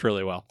jokes worked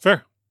really well.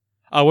 Fair.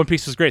 One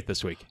Piece was great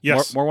this week.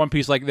 Yes. More One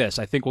Piece like this.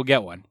 I think we'll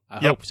get one. I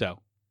hope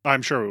so.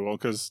 I'm sure we will,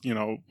 because,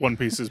 One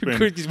Piece has been...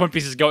 One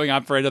Piece is going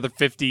on for another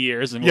 50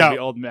 years, and we'll be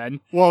old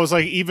men. Well, it was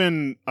like,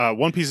 even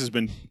One Piece has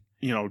been,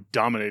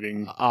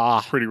 dominating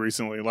pretty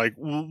recently. Like,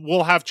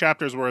 we'll have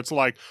chapters where it's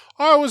like,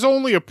 I was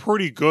only a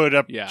pretty good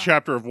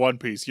chapter of One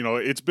Piece.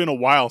 It's been a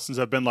while since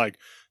I've been like,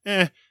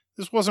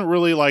 this wasn't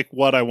really like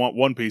what I want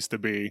One Piece to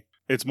be.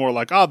 It's more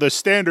like, the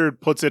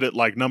standard puts it at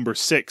like number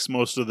 6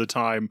 most of the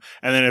time.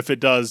 And then if it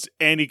does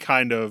any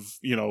kind of,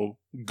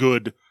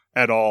 good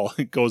at all,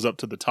 it goes up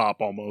to the top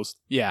almost.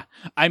 Yeah.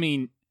 I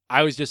mean,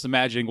 I was just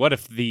imagining, what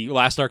if the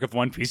last arc of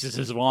One Piece is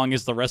as long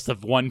as the rest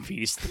of One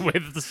Piece,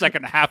 with the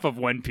second half of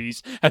One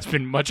Piece has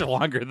been much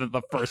longer than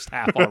the first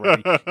half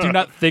already. Do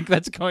not think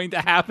that's going to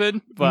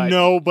happen. But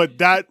no, but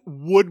that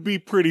would be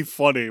pretty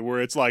funny,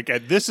 where it's like,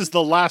 and this is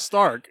the last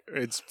arc.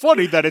 It's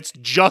funny that it's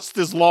just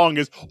as long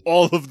as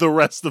all of the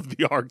rest of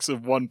the arcs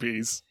of One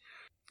Piece.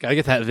 Gotta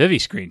get that Vivi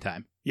screen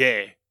time.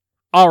 Yeah.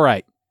 All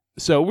right.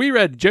 So we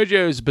read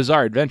JoJo's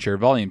Bizarre Adventure,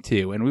 Volume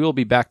 2, and we will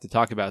be back to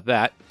talk about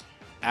that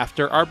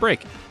after our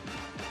break.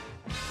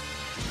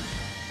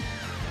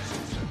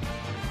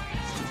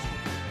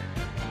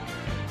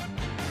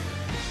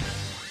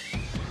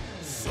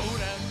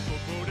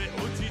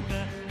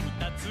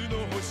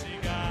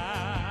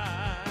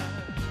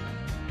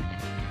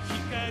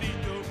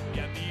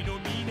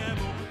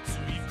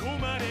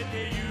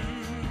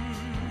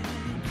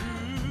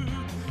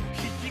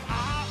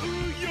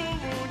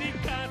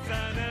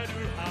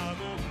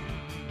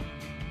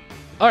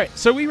 All right,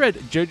 so we read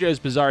JoJo's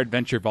Bizarre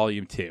Adventure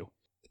Volume 2.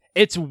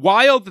 It's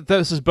wild that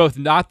this is both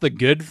not the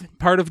good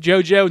part of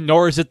JoJo,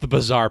 nor is it the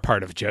bizarre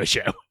part of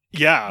JoJo.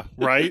 Yeah,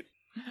 right?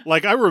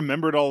 Like, I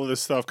remembered all of this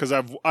stuff because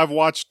I've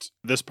watched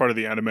this part of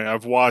the anime.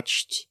 I've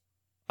watched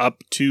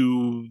up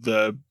to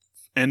the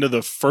end of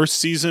the first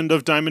season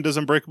of Diamond is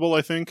Unbreakable,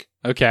 I think.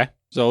 Okay,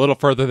 so a little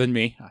further than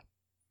me.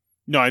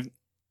 No,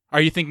 Are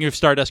you thinking of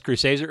Stardust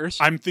Crusaders?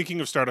 I'm thinking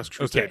of Stardust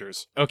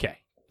Crusaders. Okay.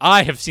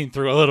 I have seen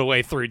through a little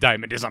way through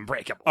Diamond is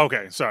Unbreakable.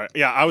 Okay, sorry.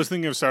 Yeah, I was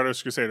thinking of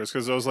Stardust Crusaders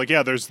because I was like,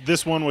 yeah, there's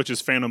this one, which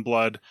is Phantom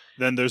Blood.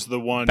 Then there's the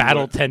one...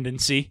 Battle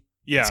Tendency.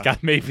 Yeah. It's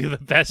got maybe the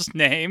best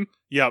name.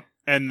 Yep.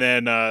 And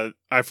then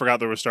I forgot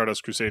there was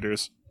Stardust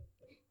Crusaders.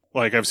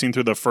 Like, I've seen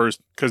through the first...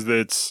 Because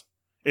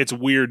it's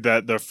weird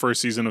that the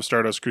first season of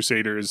Stardust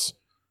Crusaders...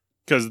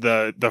 Because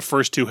the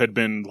first two had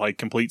been, like,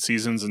 complete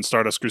seasons, and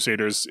Stardust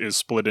Crusaders is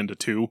split into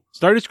two.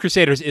 Stardust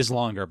Crusaders is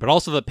longer, but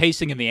also the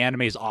pacing in the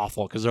anime is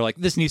awful, because they're like,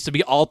 this needs to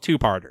be all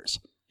two-parters.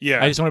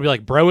 Yeah. I just want to be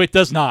like, bro, it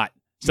does not.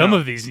 Some No.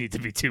 of these need to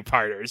be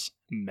two-parters.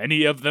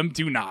 Many of them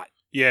do not.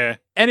 Yeah.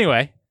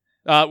 Anyway,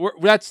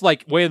 that's,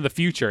 like, way in the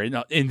future,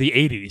 in the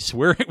 80s.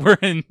 We're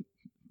in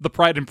the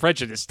Pride and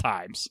Prejudice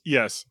times.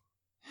 Yes.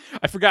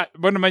 I forgot,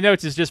 one of my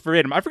notes is just for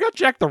random. I forgot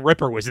Jack the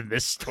Ripper was in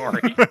this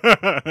story.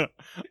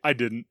 I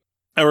didn't.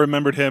 I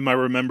remembered him. I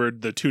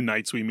remembered the two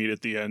knights we meet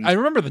at the end. I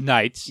remember the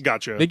knights.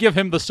 Gotcha. They give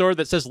him the sword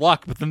that says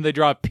luck, but then they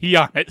draw a P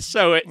on it,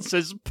 so it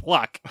says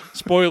pluck.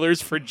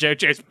 Spoilers for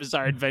JoJo's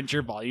Bizarre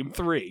Adventure Volume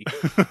 3.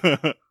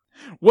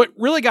 What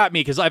really got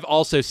me, because I've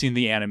also seen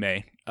the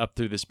anime up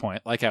through this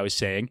point, like I was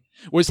saying,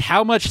 was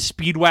how much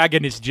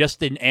Speedwagon is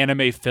just an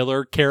anime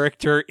filler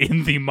character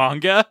in the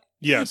manga.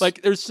 Yes.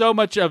 Like, there's so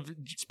much of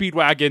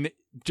Speedwagon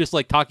just,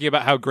 like, talking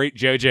about how great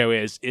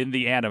JoJo is in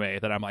the anime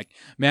that I'm like,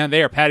 man,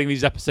 they are padding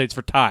these episodes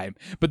for time.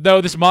 But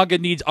no, this manga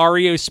needs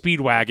Ario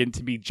Speedwagon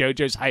to be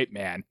JoJo's hype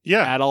man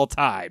at all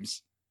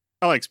times.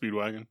 I like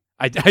Speedwagon.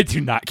 I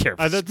do not care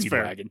for that's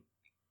fair. Speedwagon.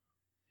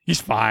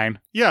 He's fine.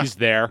 Yeah. He's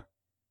there.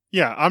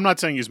 Yeah, I'm not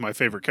saying he's my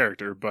favorite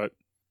character, but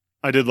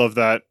I did love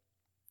that.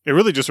 It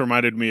really just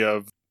reminded me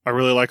of, I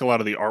really like a lot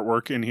of the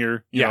artwork in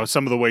here. You know,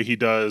 some of the way he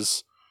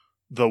does,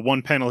 the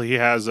one panel he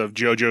has of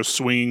JoJo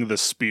swinging the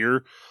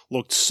spear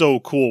looked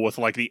so cool with,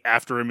 like, the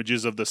after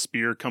images of the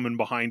spear coming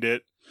behind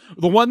it.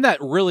 The one that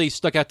really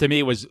stuck out to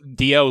me was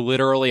Dio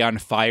literally on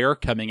fire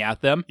coming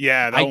at them.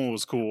 Yeah, that one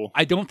was cool.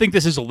 I don't think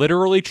this is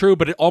literally true,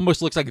 but it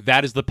almost looks like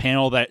that is the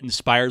panel that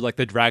inspired, like,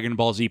 the Dragon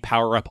Ball Z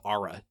power-up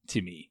aura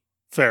to me.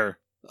 Fair.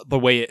 The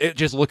way it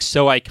just looks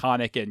so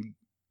iconic and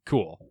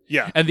cool.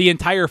 Yeah. And the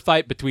entire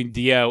fight between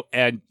Dio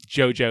and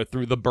JoJo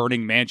through the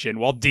burning mansion,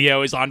 while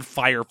Dio is on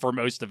fire for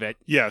most of it.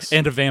 Yes.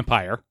 And a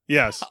vampire.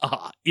 Yes.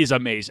 Is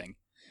amazing.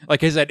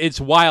 Like I said,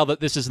 it's wild that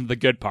this isn't the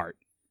good part.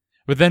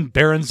 But then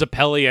Baron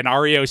Zappelli and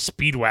Ario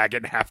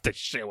Speedwagon have to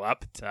show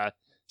up to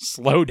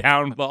slow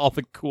down all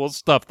the cool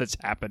stuff that's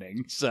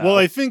happening. So. Well,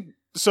 I think,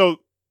 so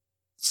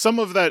some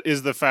of that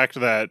is the fact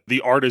that the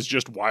art is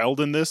just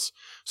wild in this.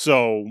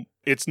 So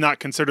it's not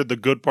considered the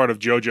good part of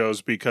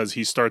JoJo's because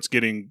he starts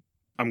getting,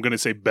 I'm going to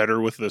say,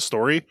 better with the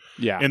story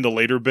in the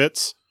later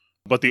bits.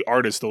 But the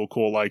art is still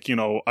cool. Like, you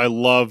know, I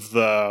love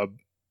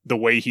the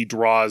way he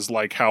draws,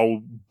 like,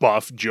 how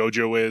buff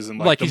JoJo is. And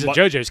like he's a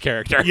JoJo's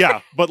character.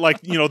 Yeah, but, like,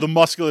 you know, the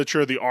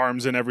musculature, the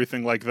arms and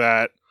everything like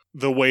that.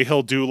 The way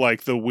he'll do,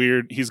 like, the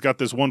weird, he's got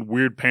this one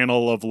weird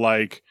panel of,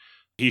 like,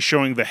 he's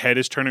showing the head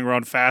is turning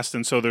around fast.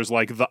 And so there's,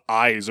 like, the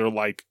eyes are,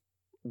 like,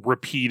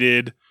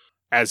 repeated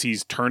as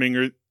he's turning.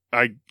 Or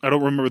I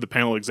don't remember the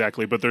panel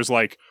exactly, but there's,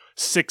 like,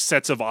 6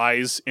 sets of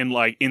eyes in,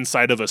 like,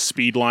 inside of a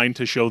speed line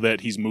to show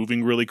that he's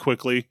moving really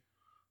quickly.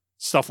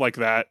 Stuff like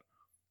that.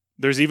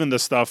 There's even the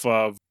stuff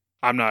of,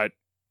 the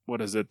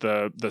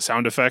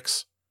sound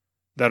effects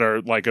that are,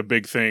 like, a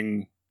big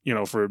thing, you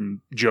know,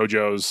 from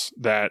JoJo's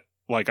that,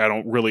 like, I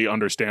don't really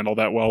understand all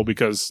that well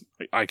because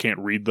I can't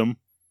read them.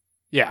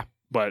 Yeah.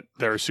 But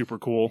they're super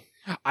cool.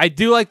 I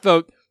do like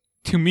the,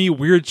 to me,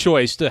 weird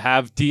choice to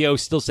have Dio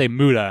still say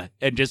Muda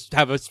and just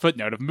have a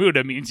footnote of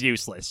Muda means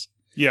useless.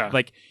 Yeah.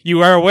 Like,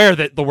 you are aware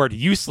that the word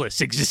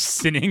useless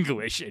exists in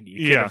English and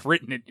you could have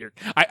written it here.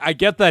 I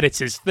get that it's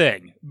his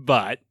thing,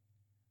 but...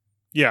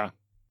 Yeah.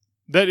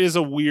 That is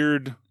a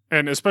weird,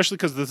 and especially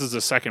because this is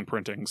a second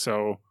printing,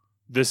 so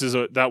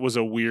that was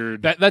a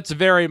weird that's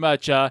very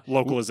much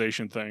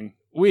localization thing.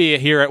 We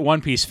here at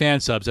One Piece Fan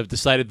Subs have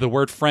decided the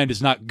word friend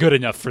is not good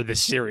enough for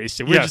this series,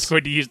 so we're just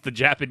going to use the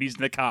Japanese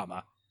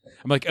nakama.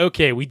 I'm like,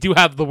 okay, we do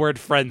have the word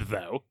friend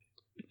though.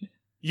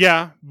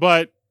 Yeah,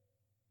 but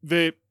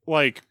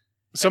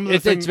some of the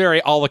things, it's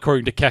very all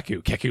according to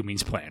Keku. Keku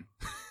means plan.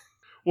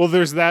 Well,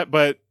 there's that,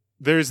 but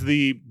there's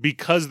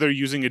because they're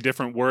using a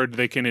different word,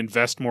 they can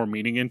invest more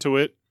meaning into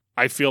it.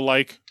 I just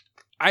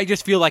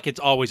feel like it's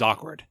always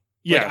awkward.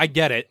 Yeah, like, I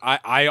get it.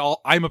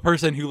 I'm a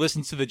person who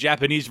listens to the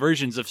Japanese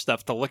versions of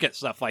stuff to look at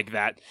stuff like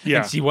that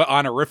and see what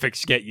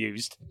honorifics get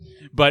used.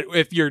 But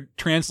if you're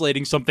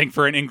translating something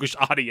for an English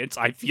audience,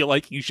 I feel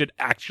like you should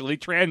actually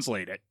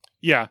translate it.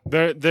 Yeah,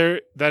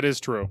 that is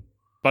true.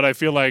 But I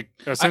feel like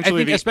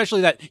essentially, I think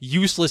especially that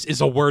useless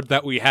is a word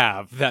that we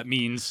have that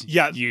means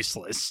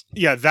useless.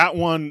 Yeah, that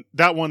one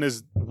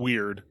is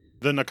weird.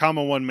 The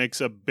Nakama one makes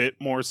a bit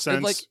more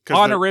sense. Like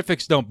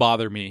honorifics don't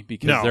bother me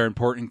because they're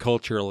important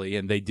culturally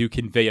and they do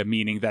convey a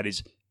meaning that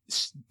is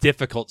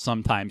difficult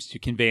sometimes to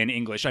convey in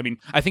English. I mean,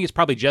 I think it's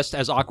probably just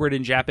as awkward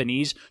in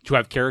Japanese to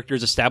have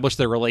characters establish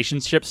their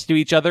relationships to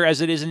each other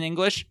as it is in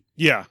English.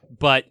 Yeah.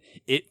 But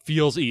it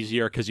feels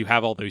easier because you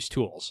have all those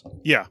tools.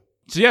 Yeah.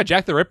 So yeah,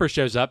 Jack the Ripper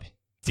shows up.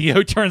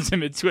 Dio turns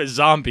him into a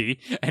zombie,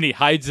 and he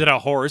hides in a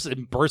horse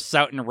and bursts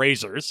out in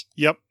razors.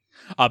 Yep.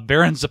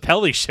 Baron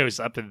Zeppeli shows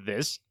up in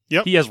this.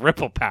 Yep. He has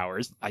ripple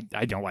powers.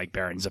 I don't like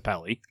Baron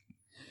Zeppeli.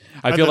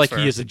 I feel like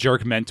he is a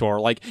jerk mentor.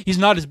 Like, he's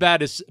not as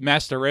bad as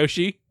Master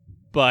Roshi,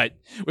 but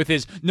with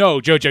his, no,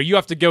 Jojo, you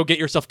have to go get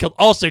yourself killed.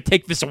 Also,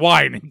 take this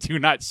wine and do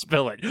not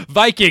spill it.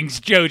 Vikings,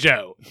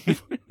 Jojo!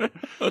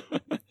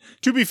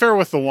 To be fair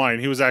with the wine,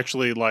 he was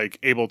actually, like,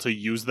 able to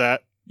use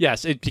that.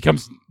 Yes, it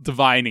becomes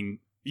divining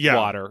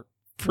water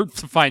to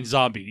find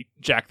zombie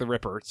Jack the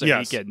Ripper so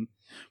he can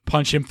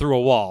punch him through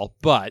a wall.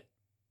 But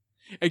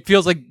it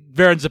feels like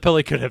Baron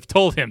Zeppeli could have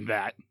told him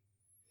that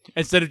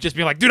instead of just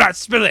being like, do not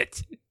spill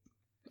it,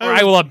 or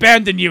I will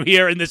abandon you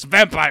here in this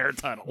vampire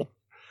tunnel.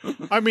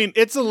 I mean,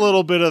 it's a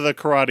little bit of the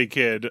Karate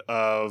Kid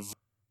of,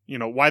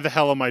 why the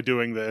hell am I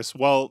doing this?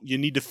 Well, you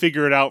need to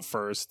figure it out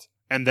first,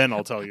 and then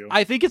I'll tell you.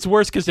 I think it's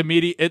worse because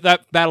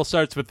that battle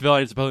starts with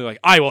Baron Zeppeli like,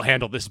 I will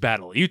handle this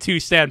battle. You two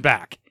stand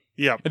back.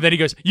 Yeah. And then he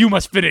goes, you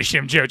must finish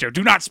him, Jojo.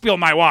 Do not spill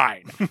my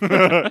wine.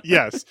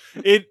 Yes.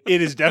 It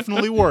is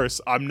definitely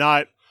worse. I'm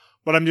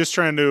just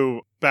trying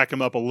to back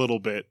him up a little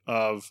bit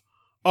of,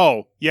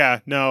 there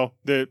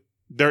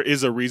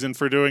is a reason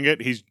for doing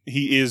it.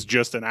 He is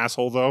just an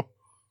asshole, though.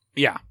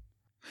 Yeah.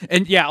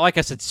 And yeah, like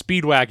I said,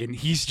 Speedwagon,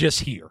 he's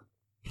just here.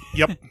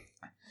 Yep.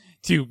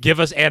 To give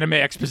us anime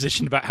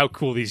exposition about how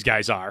cool these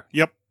guys are.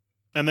 Yep.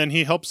 And then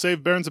he helped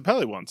save Baron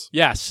Zeppeli once.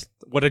 Yes.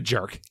 What a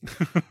jerk.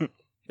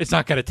 It's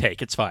not going to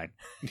take. It's fine.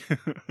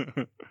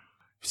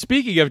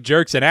 Speaking of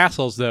jerks and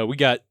assholes, though, we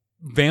got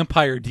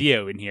Vampire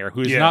Dio in here,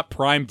 who is not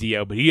Prime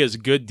Dio, but he is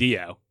good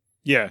Dio.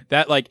 Yeah.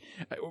 That,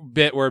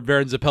 bit where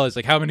Baron Zeppeli's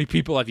like, how many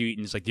people have you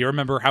eaten? It's like, do you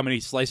remember how many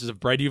slices of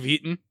bread you've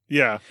eaten?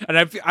 Yeah. And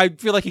I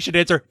feel like he should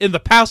answer, in the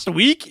past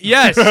week?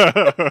 Yes.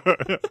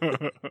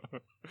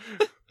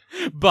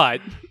 But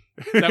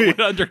that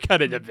would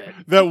undercut it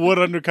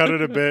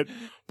a bit.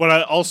 But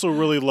I also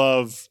really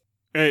love,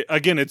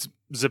 again, it's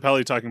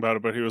Zeppeli talking about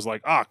it, but he was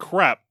like,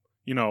 crap.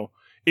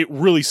 It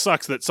really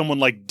sucks that someone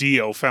like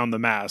Dio found the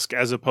mask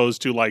as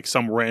opposed to like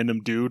some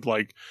random dude.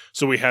 Like,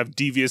 so we have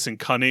devious and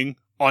cunning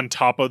on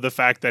top of the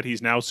fact that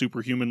he's now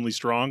superhumanly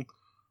strong.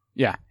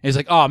 Yeah. He's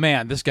like, oh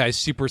man, this guy's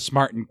super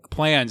smart in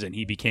plans, and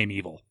he became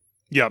evil.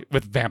 Yeah.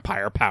 With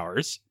vampire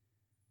powers.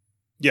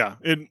 Yeah.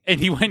 And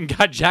he went and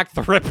got Jack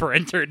the Ripper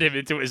and turned him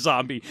into a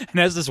zombie and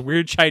has this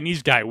weird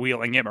Chinese guy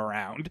wheeling him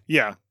around.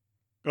 Yeah.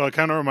 Well, it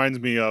kind of reminds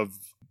me of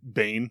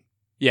Bane.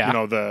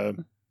 Yeah.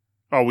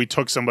 We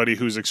took somebody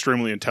who's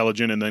extremely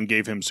intelligent and then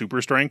gave him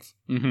super strength.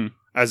 Mm-hmm.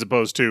 As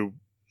opposed to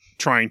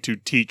trying to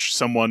teach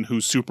someone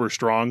who's super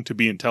strong to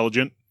be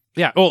intelligent.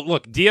 Yeah. Well,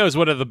 look, Dio is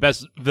one of the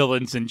best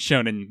villains in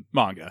shonen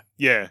manga.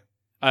 Yeah.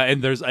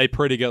 And there's a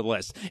pretty good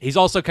list. He's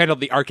also kind of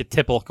the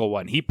archetypical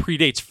one. He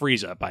predates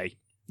Frieza by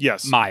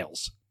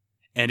miles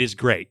and is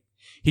great.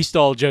 He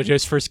stole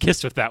JoJo's first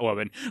kiss with that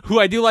woman, who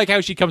I do like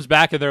how she comes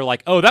back and they're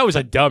like, oh, that was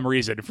a dumb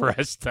reason for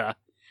us to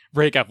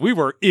break up. We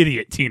were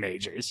idiot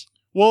teenagers.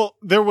 Well,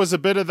 there was a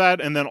bit of that,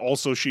 and then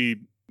also she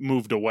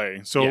moved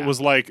away. So it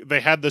was like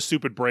they had the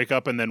stupid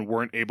breakup and then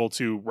weren't able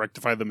to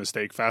rectify the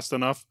mistake fast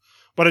enough.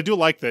 But I do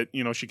like that,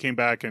 she came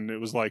back and it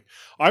was like,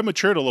 I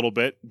matured a little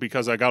bit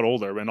because I got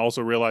older and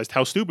also realized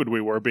how stupid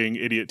we were being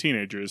idiot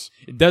teenagers.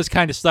 It does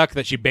kind of suck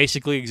that she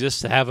basically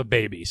exists to have a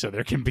baby, so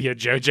there can be a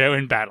JoJo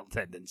in battle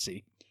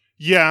tendency.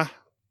 Yeah,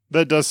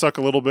 that does suck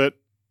a little bit.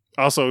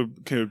 Also,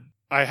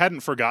 I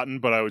hadn't forgotten,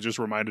 but I was just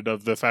reminded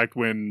of the fact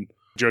when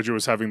JoJo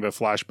was having the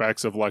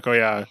flashbacks of like, oh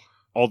yeah,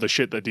 all the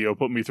shit that Dio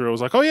put me through. I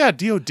was like, oh yeah,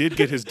 Dio did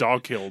get his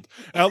dog killed.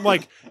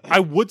 And I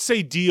would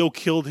say Dio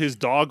killed his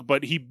dog,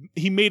 but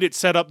he made it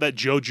set up that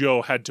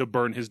JoJo had to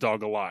burn his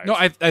dog alive. No,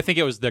 I think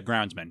it was the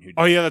groundsman who did.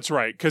 Oh yeah, that's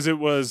right. Because it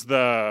was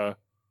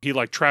he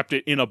trapped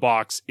it in a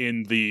box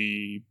in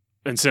the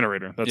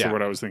incinerator. That's the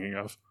word I was thinking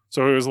of.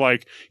 So it was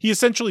like, he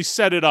essentially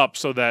set it up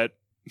so that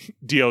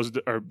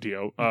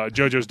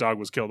JoJo's dog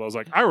was killed. I was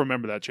like, I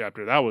remember that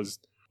chapter. That was,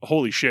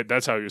 holy shit,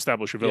 that's how you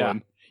establish a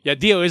villain. Yeah,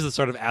 Dio is the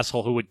sort of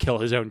asshole who would kill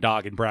his own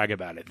dog and brag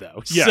about it,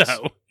 though. Yes.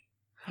 So,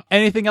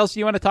 anything else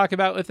you want to talk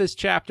about with this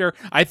chapter?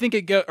 I think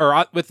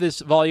with this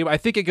volume, I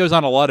think it goes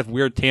on a lot of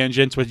weird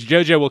tangents, which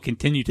JoJo will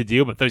continue to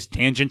do, but those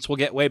tangents will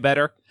get way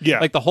better. Yeah.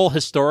 Like the whole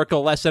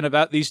historical lesson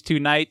about these two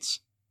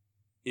knights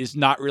is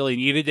not really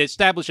needed. It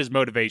establishes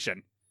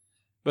motivation,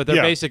 but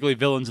they're basically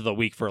villains of the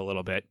week for a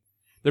little bit.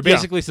 They're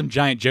basically some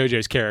giant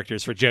JoJo's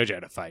characters for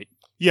JoJo to fight.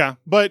 Yeah,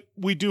 but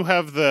we do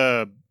have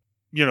the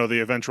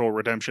eventual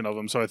redemption of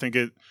them. So I think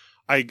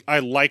I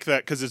like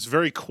that because it's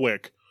very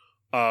quick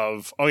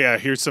of, oh yeah,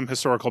 here's some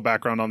historical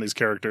background on these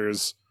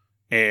characters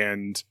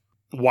and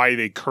why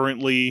they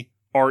currently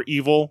are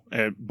evil.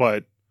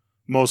 But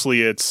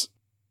mostly it's,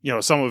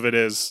 some of it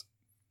is,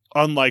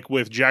 unlike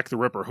with Jack the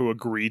Ripper, who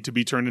agreed to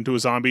be turned into a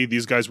zombie,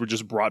 these guys were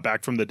just brought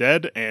back from the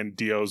dead, and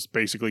Dio's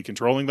basically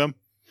controlling them.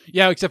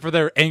 Yeah, except for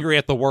they're angry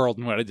at the world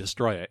and want to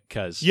destroy it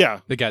because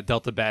they got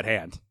dealt a bad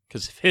hand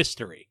because of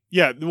history.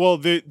 Yeah, well,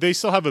 they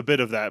still have a bit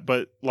of that,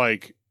 but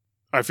like,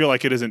 I feel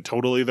like it isn't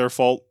totally their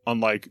fault,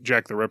 unlike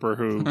Jack the Ripper,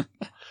 who...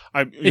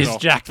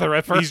 Jack the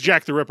Ripper? He's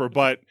Jack the Ripper,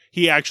 but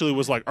he actually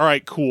was like, all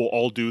right, cool,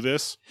 I'll do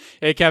this.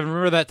 Hey, Kevin,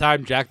 remember that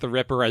time Jack the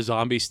Ripper, a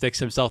zombie, sticks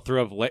himself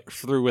through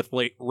with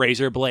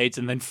razor blades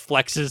and then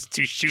flexes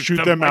to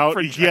shoot them out?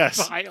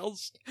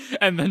 Projectiles? Yes.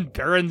 And then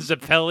Baron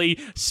Zeppeli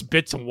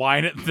spits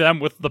wine at them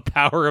with the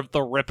power of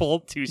the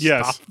ripple to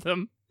stop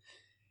them?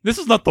 This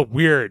is not the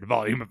weird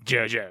volume of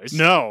JoJo's.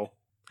 No.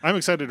 I'm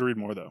excited to read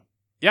more, though.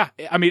 Yeah,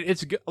 I mean,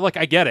 it's good. Look,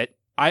 I get it.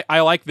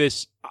 I like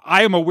this.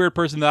 I am a weird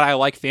person that I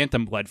like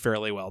Phantom Blood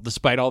fairly well,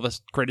 despite all the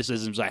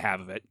criticisms I have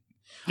of it.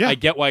 Yeah. I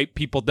get why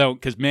people don't,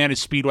 because man,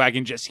 is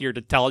Speedwagon just here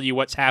to tell you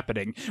what's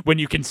happening. When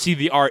you can see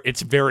the art,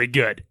 it's very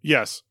good.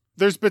 Yes.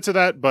 There's bits of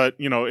that, but,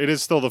 it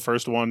is still the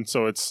first one,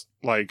 so it's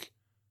like,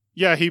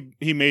 yeah,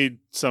 he made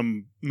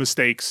some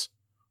mistakes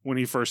when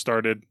he first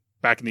started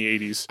back in the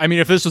 80s. I mean,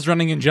 if this was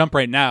running in Jump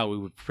right now, we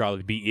would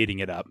probably be eating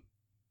it up.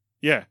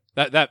 Yeah.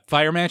 That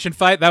Fire Mansion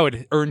fight, that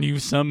would earn you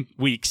some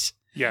weeks.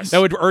 Yes.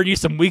 That would earn you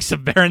some weeks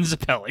of Baron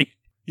Zeppeli.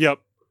 Yep.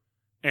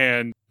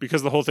 And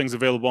because the whole thing's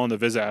available on the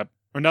Viz app,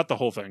 or not the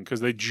whole thing, because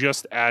they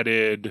just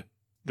added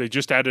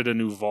a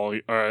new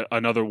volume,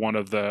 another one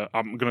of the,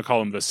 I'm going to call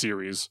them the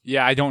series.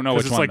 Yeah, I don't know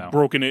which it's one, like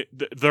broken,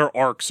 their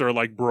arcs are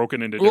like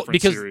broken into different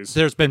because series.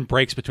 There's been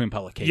breaks between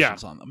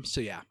publications on them, so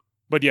yeah.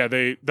 But yeah,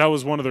 that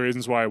was one of the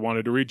reasons why I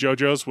wanted to read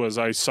JoJo's, was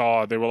I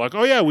saw, they were like,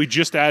 oh yeah, we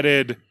just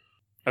added,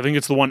 I think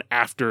it's the one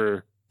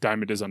after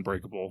Diamond is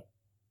Unbreakable.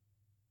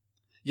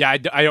 Yeah, I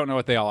don't know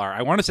what they all are.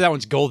 I want to say that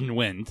one's Golden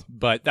Wind,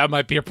 but that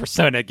might be a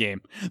Persona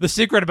game. The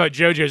secret about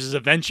JoJo's is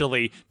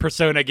eventually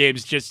Persona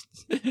games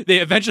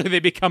they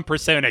become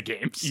Persona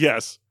games.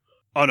 Yes.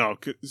 Oh no,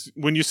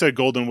 when you said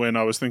Golden Wind,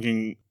 I was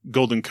thinking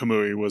Golden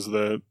Kamui was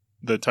the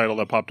title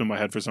that popped in my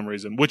head for some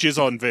reason, which is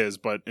on Viz,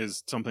 but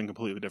is something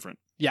completely different.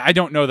 Yeah, I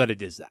don't know that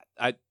it is that.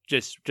 I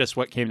just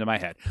what came to my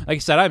head. Like I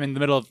said, I'm in the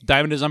middle of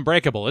Diamond is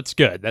Unbreakable. It's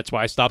good. That's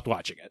why I stopped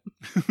watching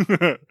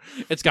it.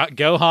 It's got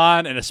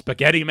Gohan and a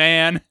Spaghetti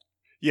Man.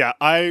 Yeah,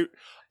 I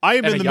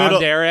am in the middle.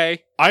 Yandere.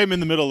 I am in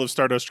the middle of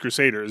Stardust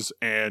Crusaders,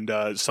 and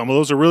some of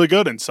those are really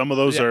good, and some of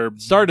those are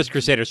Stardust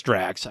Crusaders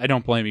drags. I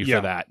don't blame you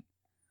for that.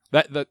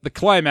 The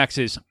climax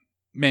is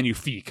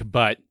magnifique,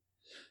 but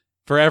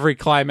for every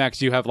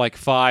climax you have like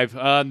 5.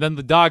 And then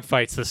the dog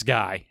fights this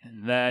guy,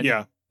 and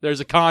then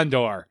there's a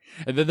condor,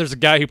 and then there's a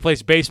guy who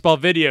plays baseball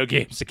video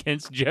games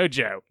against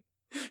JoJo,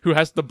 who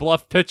has to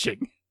bluff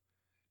pitching.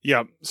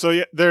 Yeah. So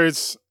yeah, there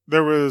was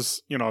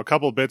a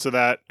couple bits of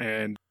that,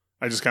 and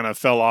I just kind of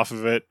fell off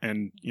of it,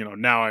 and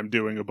now I'm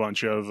doing a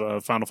bunch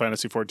of Final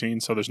Fantasy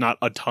XIV, so there's not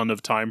a ton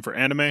of time for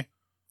anime.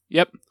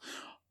 Yep.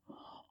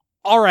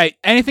 All right.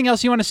 Anything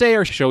else you want to say,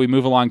 or shall we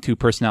move along to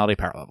personality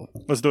power level?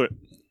 Let's do it.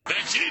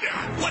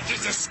 Vegeta, what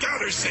does the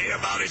scouter say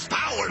about his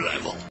power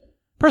level?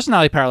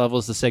 Personality power level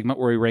is the segment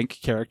where we rank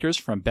characters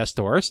from best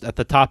to worst. At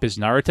the top is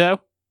Naruto.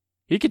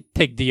 He could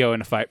take Dio in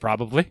a fight,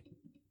 probably.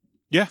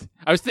 Yeah.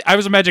 I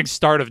was imagining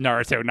start of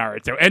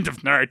Naruto, end of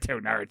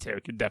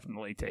Naruto could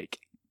definitely take.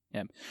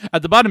 Yeah.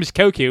 At the bottom is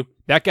Koku.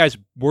 That guy's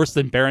worse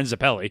than Baron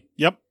Zeppeli.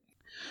 Yep.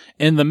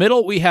 In the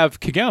middle, we have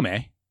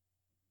Kagome.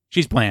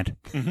 She's bland.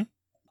 Mm-hmm.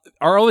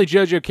 Our only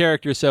JoJo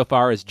character so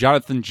far is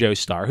Jonathan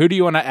Joestar. Who do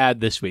you want to add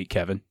this week,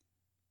 Kevin?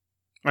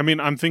 I mean,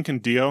 I'm thinking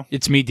Dio.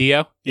 It's me,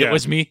 Dio? Yeah. It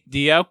was me,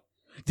 Dio?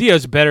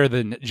 Dio's better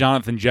than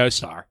Jonathan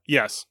Joestar.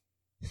 Yes.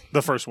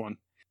 The first one.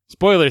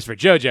 Spoilers for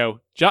JoJo.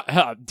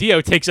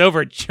 Dio takes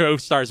over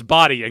Joestar's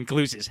body and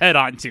glues his head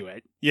onto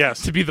it.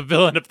 Yes. To be the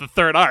villain of the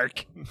third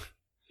arc.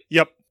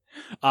 Yep.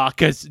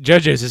 Because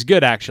JoJo's is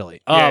good,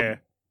 actually. Yeah.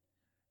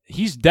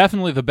 He's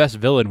definitely the best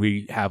villain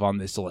we have on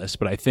this list,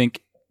 but I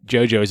think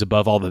JoJo is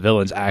above all the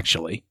villains,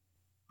 actually.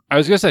 I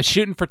was going to say,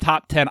 shooting for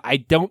top 10, I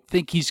don't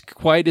think he's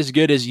quite as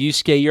good as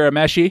Yusuke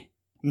Urameshi.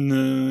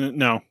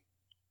 No.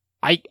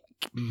 I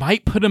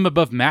might put him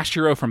above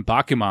Mashiro from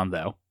Bakuman,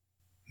 though.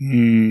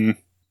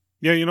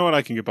 Yeah, you know what?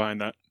 I can get behind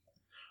that.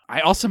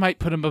 I also might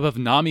put him above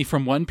Nami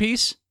from One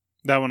Piece.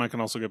 That one I can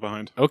also get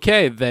behind.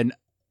 Okay, then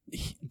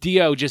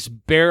Dio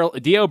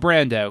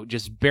Brando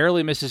just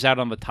barely misses out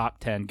on the top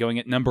 10, going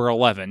at number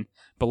 11,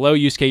 below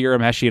Yusuke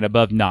Urameshi and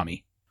above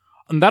Nami.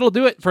 And that'll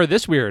do it for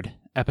this weird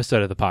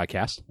episode of the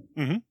podcast.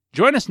 Mm-hmm.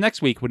 Join us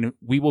next week when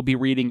we will be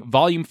reading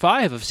Volume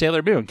 5 of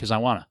Sailor Moon, because I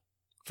wanna.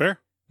 Fair.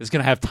 It's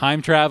going to have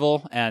time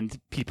travel and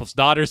people's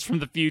daughters from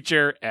the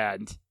future,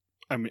 and...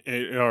 I mean,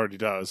 it already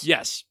does.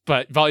 Yes,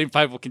 but Volume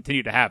 5 will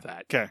continue to have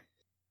that. Okay.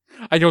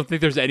 I don't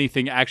think there's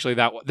anything actually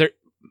that...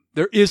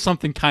 There is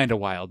something kind of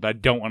wild, but I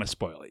don't want to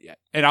spoil it yet.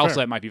 And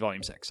also, it might be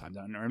Volume 6. I'm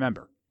not going to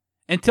remember.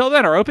 Until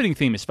then, our opening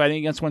theme is Fighting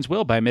Against One's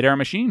Will by Midair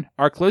Machine.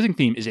 Our closing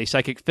theme is A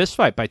Psychic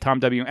Fistfight by Tom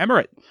W.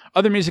 Emmerich.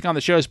 Other music on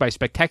the show is by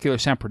Spectacular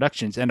Sound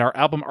Productions, and our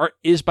album art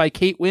is by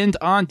Kate Wind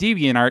on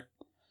DeviantArt.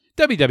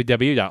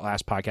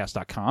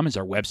 www.lastpodcast.com is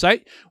our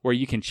website, where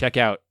you can check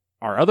out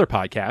our other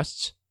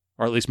podcasts,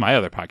 or at least my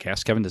other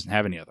podcast. Kevin doesn't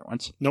have any other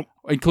ones. Nope.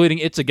 Including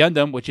It's a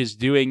Gundam, which is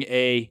doing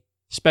a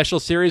special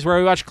series where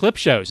we watch clip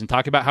shows and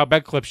talk about how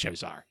bad clip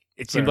shows are.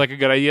 It seemed like a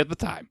good idea at the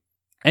time.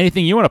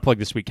 Anything you want to plug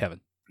this week,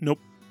 Kevin? Nope.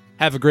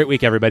 Have a great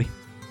week, everybody.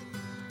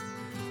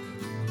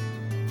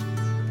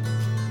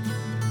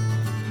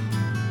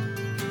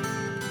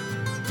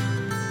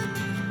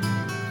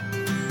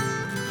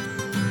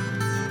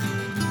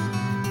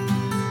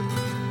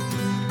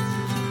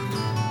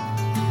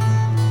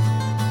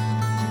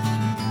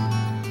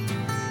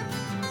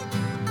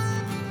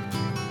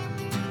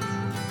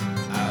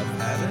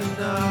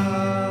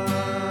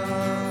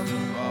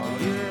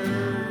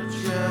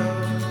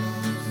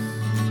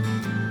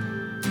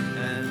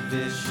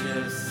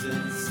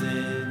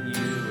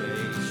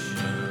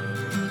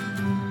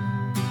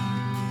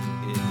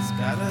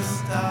 Gotta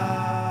stop.